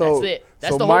 So, That's it.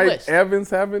 That's so the whole Mike list. Evans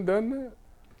haven't done that?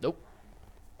 Nope.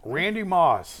 Randy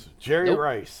Moss, Jerry Nope.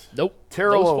 Rice, Nope.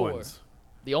 Terrell Those 4. Owens.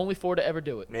 The only 4 to ever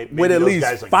do it. Maybe With at those least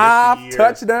guys, like, 5 missed a year.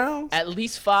 touchdowns? At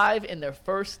least 5 in their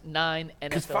first 9 NFL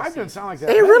Because 5 doesn't seasons. sound like that.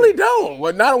 They many. really don't.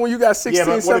 Well, not when you got 16, Yeah,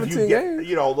 but what if 17 you get,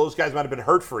 games. those guys might have been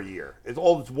hurt for a year. It's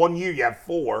 1 year, you have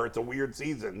 4. It's a weird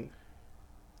season.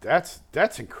 That's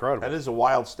incredible. That is a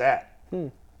wild stat.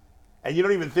 And you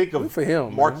don't even think of Good for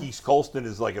him, Marquise Colston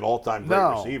as like an all-time great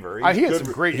receiver. He had good,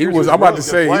 some great He years. was. as I'm well. about to good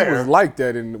say he player. was like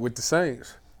that with the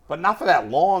Saints. but not for that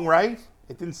long, right?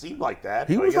 It didn't seem like that.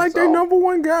 He but I was guess like so. their number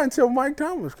 1 guy until Mike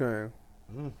Thomas came.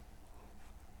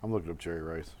 I'm looking up Jerry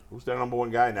Rice. Who's their number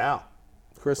 1 guy now?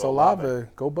 Chris Olave. Olave,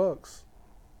 go Bucks.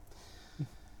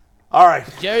 All right.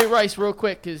 Jerry Rice, real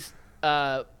quick, because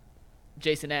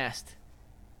Jason asked.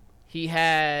 He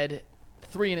had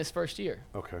 3 in his first year.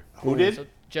 Okay. Who did? So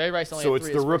Jerry Rice only So had it's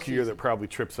 3 the his first rookie year season. that probably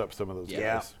trips up some of those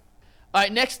Yeah. guys. All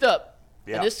right, next up.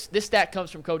 Yeah. And this stat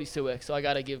comes from Cody Suick, so I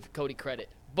got to give Cody credit.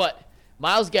 But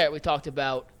Myles Garrett, we talked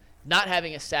about not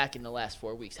having a sack in the last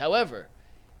 4 weeks. However,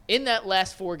 in that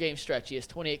last 4-game stretch, he has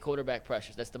 28 quarterback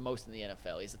pressures. That's the most in the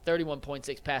NFL. He has a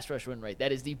 31.6 pass rush win rate.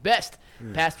 That is the best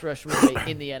pass rush win rate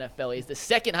in the NFL. He has the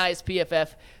second highest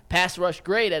PFF pass rush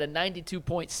grade at a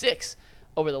 92.6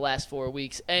 over the last 4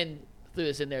 weeks. And threw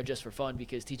this in there just for fun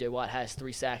because TJ Watt has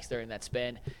 3 sacks during that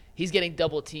span. He's getting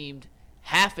double-teamed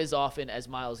half as often as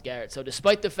Myles Garrett. So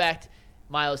despite the fact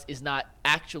Myles is not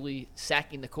actually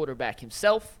sacking the quarterback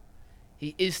himself,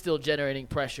 he is still generating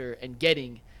pressure and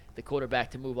getting the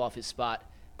quarterback to move off his spot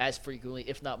as frequently,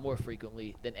 if not more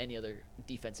frequently, than any other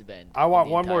defensive end. I want in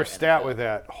the one more entire stat NFL. with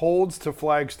that. Holds to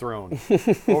flags thrown.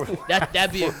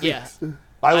 That'd be yeah.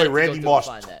 By the way, I'd have to go Randy through and Moss,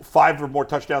 find that. 5 or more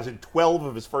touchdowns in 12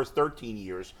 of his first 13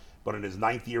 years, but in his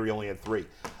 9th year, he only had 3.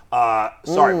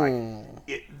 Sorry,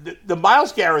 Mike. The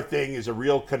Myles Garrett thing is a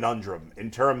real conundrum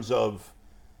in terms of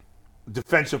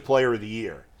Defensive Player of the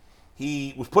Year.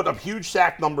 He was putting up huge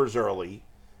sack numbers early,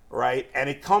 right? And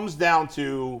it comes down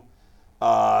to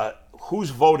who's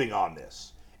voting on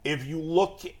this. If you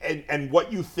look and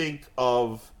what you think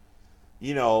of,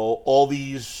 all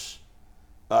these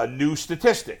new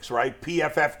statistics, right?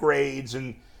 PFF grades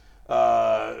and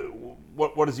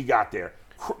what has he got there?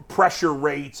 Pressure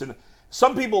rates. And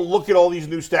some people look at all these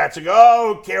new stats and go,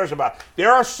 oh, who cares about it?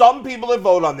 There are some people that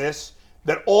vote on this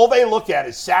that all they look at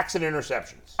is sacks and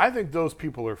interceptions. I think those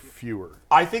people are fewer.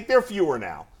 I think they're fewer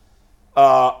now.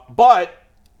 But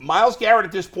Myles Garrett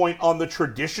at this point on the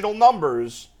traditional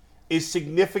numbers is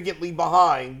significantly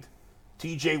behind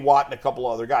T.J. Watt and a couple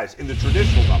other guys in the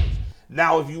traditional numbers.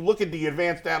 Now, if you look at the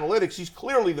advanced analytics, he's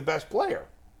clearly the best player.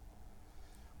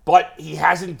 But he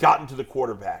hasn't gotten to the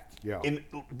quarterback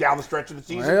down the stretch of the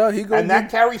season. Well,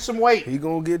 that carries some weight. He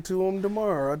going to get to him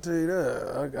tomorrow, I'll tell you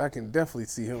that. I can definitely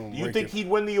see him. Do you think he'd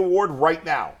win the award right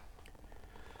now?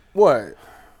 What?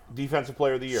 Defensive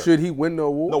Player of the Year. Should he win the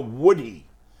award? No, would he?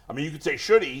 I mean, you could say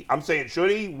should he. I'm saying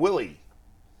should he? Will he?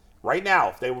 right now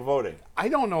if they were voting? I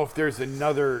don't know if there's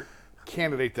another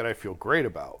candidate that I feel great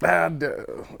about. Him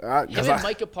and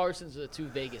Micah Parsons are the two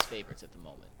Vegas favorites at the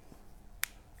moment.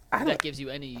 If that gives you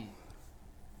any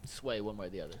sway one way or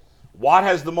the other. Watt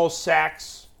has the most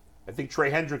sacks. I think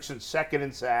Trey Hendrickson's second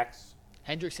in sacks.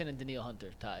 Hendrickson and Daniil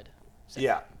Hunter tied. Second.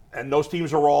 Yeah, and those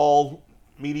teams are all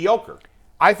mediocre.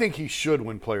 I think he should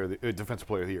win Defensive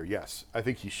Player of the Year. Yes, I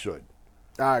think he should.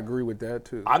 I agree with that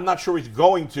too. I'm not sure he's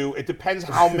going to. It depends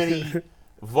how many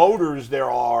voters there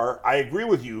are. I agree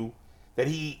with you that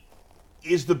he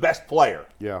is the best player.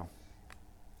 Yeah.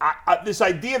 This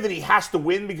idea that he has to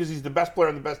win because he's the best player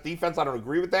on the best defense, I don't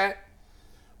agree with that.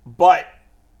 But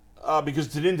because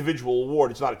it's an individual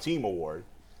award, it's not a team award.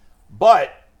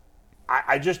 But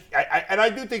I do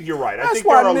think you're right. I think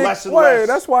there are less and less.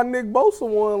 That's why Nick Bosa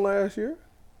won last year.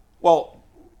 Well,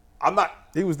 I'm not.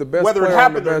 He was the best. Whether it player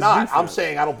on the happened or best not, defense. I'm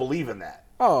saying I don't believe in that.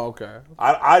 Oh, okay.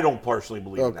 I don't personally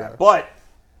believe in Okay. that. But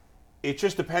it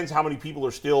just depends how many people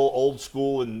are still old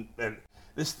school and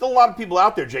there's still a lot of people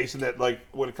out there, Jason, that like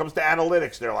when it comes to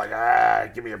analytics, they're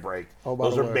like, give me a break. Oh, by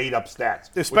Those the are way. made up stats.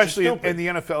 Especially which is and the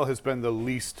NFL has been the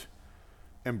least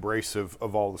embracive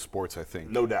of all the sports, I think.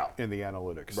 No doubt. In the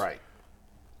analytics. Right.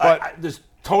 But does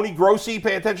Tony Grossi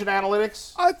pay attention to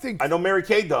analytics? I think I know Mary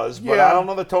Kay does, but Yeah. I don't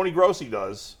know that Tony Grossi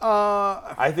does.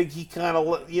 I think he kind of,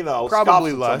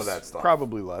 probably scoffs at less. some of that stuff.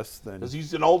 Probably less than Because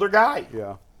he's an older guy.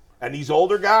 yeah. And these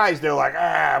older guys, they're like,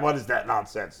 what is that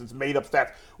nonsense? It's made up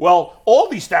stats. Well, all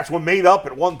these stats were made up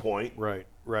at one point. Right.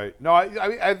 No,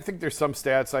 I think there's some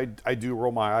stats I do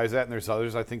roll my eyes at, and there's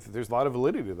others I think that there's a lot of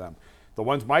validity to them. The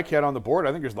ones Mike had on the board,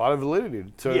 I think there's a lot of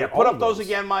validity to. Yeah, all put of up those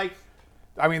again, Mike.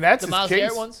 I mean, that's The his Myles case.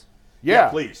 Garrett ones? Yeah,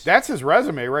 please. That's his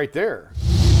resume right there.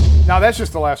 Now that's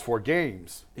just the last 4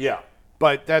 games, Yeah.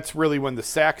 but that's really when the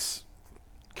sacks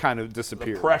kind of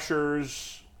disappeared.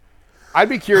 Pressures. I'd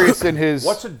be curious in his.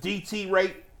 What's a DT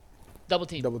rate? Double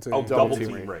team. Double team. Oh, double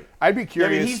team rate. I'd be Yeah, I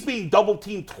curious. mean, he's being double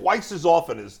teamed twice as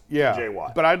often as J.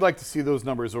 Watt. But I'd like to see those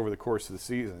numbers over the course of the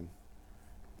season.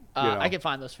 you know. I can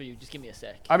find those for you. Just give me a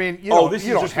sec. I mean, you Oh, don't, this you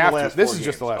is don't just the have last to. This 4 is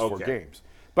just the last games. 4 Okay. games.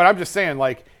 But I'm just saying,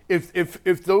 like,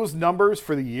 if those numbers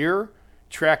for the year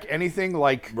track anything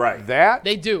like Right. that,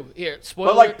 They do. Here, spoiler.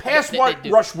 But like pass they do.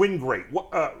 rush win rate.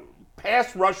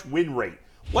 Pass rush win rate.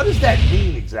 What does that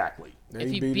mean exactly? If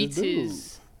he beat beats a dude.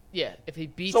 his, if he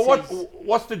beats So his,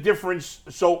 what's the difference?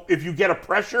 So if you get a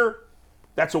pressure,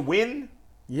 that's a win.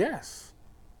 Yes.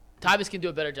 Tyvus can do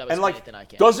a better job And explaining like, it than I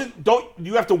can. don't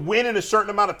you have to win in a certain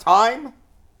amount of time?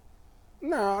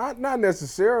 No, not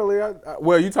necessarily.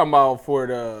 Well, you talking about for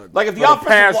the Like if the for the offensive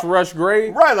pass li- rush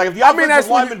grade, Right. Like if the I mean, offensive that's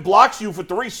when lineman blocks you for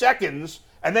 3 seconds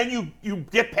and then you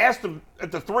get past them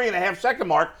at the 3.5 second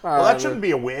mark, well, that shouldn't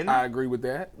be a win. I agree with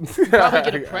that. Probably I get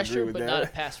a agree pressure, with but that. not a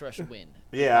pass rush win.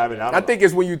 Yeah, I mean, I think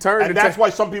it's when you turn. and that's why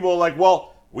some people are like,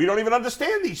 well, we don't even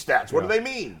understand these stats. What do they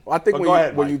mean? I think But when, go you,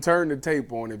 ahead, when Mike. you turn the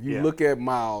tape on, if you Yeah. look at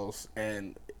Miles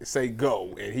and say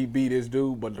go, and he beat his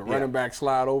dude, but the running back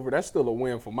slide over, that's still a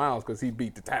win for Miles because he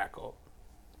beat the tackle.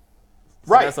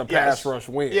 So Right. That's a yes. pass rush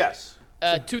win. Yes.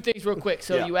 2 things real quick.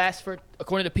 So Yeah. you asked for,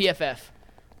 according to PFF,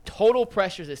 total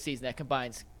pressures this season that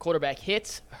combines quarterback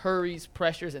hits, hurries,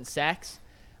 pressures, and sacks.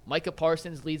 Micah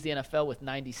Parsons leads the NFL with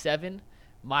 97.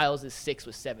 Miles is 6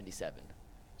 with 77.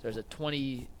 So there's a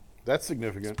 20 that's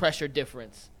significant. pressure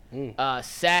difference.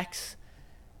 Sacks,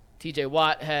 TJ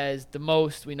Watt has the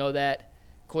most. We know that.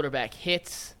 Quarterback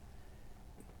hits,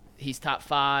 he's top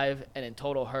 5. And in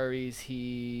total hurries,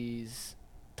 he's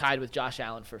tied with Josh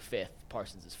Allen for 5th.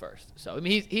 Parsons is 1st. So, I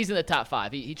mean, he's in the top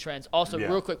 5. He trends. Also, Yeah.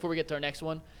 real quick before we get to our next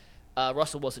one,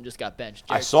 Russell Wilson just got benched.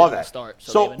 I Jared saw Stidham that. Start,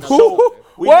 So- we have another so- starter.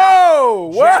 We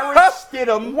Whoa! Jared What?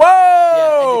 Stidham.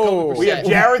 Whoa! We have Brissett.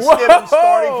 Jared Stidham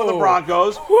starting for the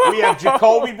Broncos. We have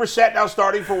Jacoby Brissett now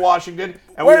starting for Washington.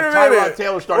 And we Wait have a Tyrod minute.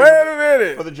 Taylor starting Wait a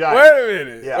minute. for the Giants. Wait a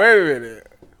minute. Yeah. Wait a minute.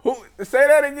 Who? Say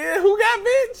that again. Who got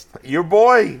benched? Your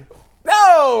boy.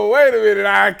 No. Wait a minute.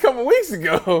 A couple weeks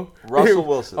ago, Russell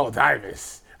Wilson. Oh,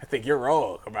 Davis. I think you're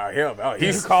wrong about him. Oh,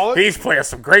 he's call it? He's playing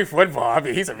some great football. I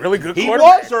mean, he's a really good He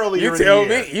quarterback. was earlier You in the tell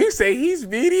year. me. You say he's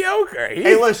mediocre. He's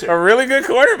Hey, listen. a really good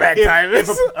quarterback, Davis.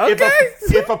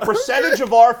 If a percentage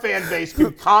of our fan base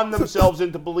can con themselves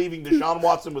into believing Deshaun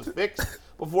Watson was fixed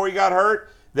before he got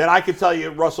hurt, then I can tell you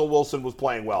Russell Wilson was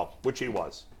playing well, which he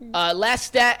was. Last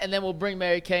stat, and then we'll bring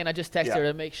Mary Kay, and I just texted Yeah. her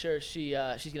to make sure she's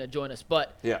going to join us.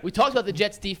 But Yeah. we talked about the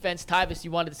Jets' defense. Tyvus,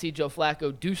 you wanted to see Joe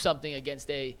Flacco do something against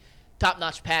a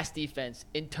top-notch pass defense.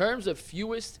 In terms of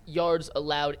fewest yards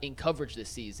allowed in coverage this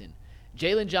season,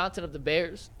 Jalen Johnson of the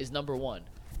Bears is number 1.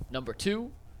 Number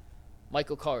 2,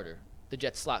 Michael Carter. the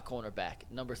Jets slot cornerback.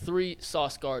 Number 3,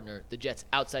 Sauce Gardner, the Jets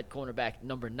outside cornerback.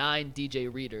 Number 9,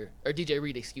 DJ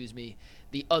Reed, excuse me,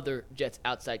 the other Jets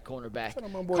outside cornerback. Shout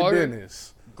out my boy Carter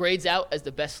Dennis. grades out as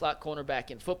the best slot cornerback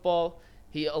in football.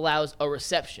 He allows a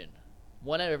reception,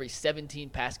 1 out of every 17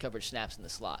 pass coverage snaps in the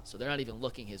slot. So they're not even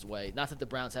looking his way. Not that the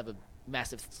Browns have a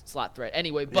massive slot threat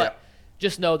anyway, but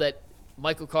just know that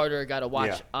Michael Carter got to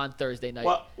watch on Thursday night.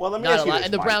 Well, let me Not ask a you lot. this,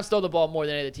 And the Mike. Browns throw the ball more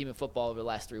than any other team in football over the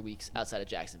last 3 weeks outside of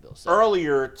Jacksonville. So.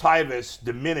 Earlier, Tyvus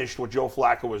diminished what Joe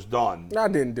Flacco has done. I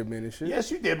didn't diminish it.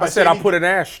 Yes, you did. I said I put an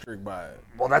asterisk by it.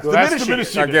 Well, that's that's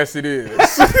diminishing. I guess it is.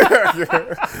 Yes,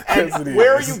 it is.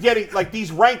 Where are you getting like these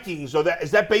rankings?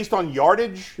 Is that based on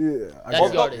yardage? Yeah.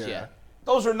 That's yardage, yeah.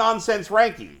 Those are nonsense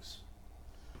rankings.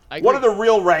 I agree. What are the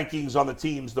real rankings on the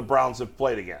teams the Browns have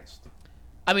played against?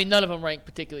 I mean, none of them rank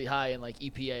particularly high in like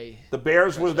EPA. The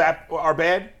Bears are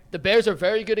bad The Bears are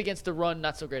very good against the run,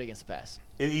 not so great against the pass.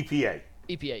 in EPA.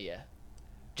 EPA, yeah.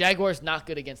 Jaguars not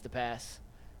good against the pass.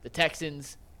 The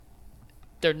Texans,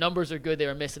 their numbers are good. They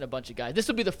were missing a bunch of guys. This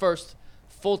will be the first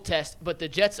full test, but the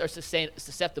Jets are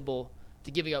susceptible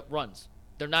to giving up runs.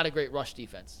 They're not a great rush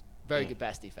defense. Very good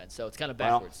pass defense. So it's kind of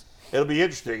backwards. Well, it'll be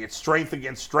interesting. It's strength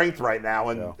against strength right now,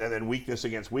 and then weakness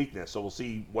against weakness. So we'll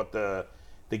see what the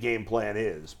game plan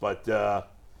is. But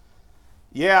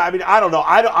yeah, I mean, I don't know.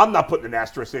 I'm not putting an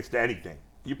asterisk next to anything.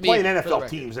 You're playing Me, for the NFL record.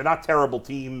 teams. They're not terrible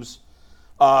teams.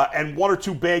 And 1 or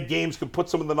 2 bad games can put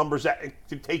some of the numbers that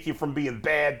can take you from being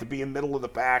bad to being middle of the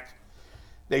pack.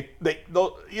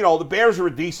 The Bears are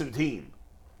a decent team.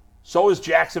 So is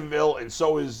Jacksonville, and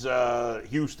so is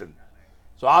Houston.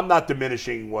 So I'm not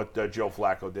diminishing what Joe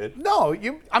Flacco did. No,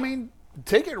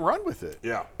 take it and run with it.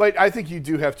 Yeah. But I think you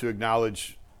do have to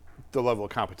acknowledge the level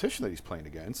of competition that he's playing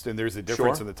against, and there's a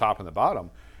difference in the top and the bottom.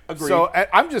 Agreed. So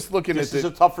I'm just looking This at is a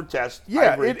tougher test. I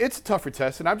Yeah, agree. it's a tougher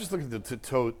test, and I'm just looking at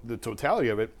the totality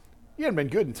of it. He hadn't been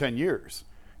good in 10 years.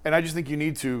 And I just think you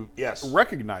need to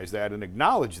recognize that and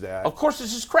acknowledge that. Of course,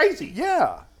 this is crazy.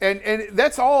 Yeah. And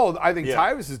that's all I think Yeah.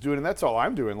 Tyvus is doing, and that's all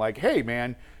I'm doing. Like, hey,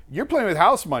 man, you're playing with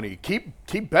house money.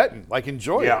 Keep betting. Like,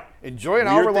 enjoy it. Enjoy it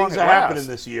however Weird long things it are lasts. happening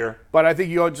this year. But I think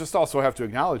you just also have to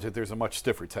acknowledge that there's a much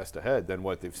stiffer test ahead than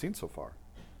what they've seen so far.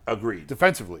 Agreed.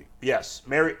 Defensively. Yes.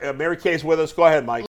 Mary Kay is with us. Go ahead, Mike.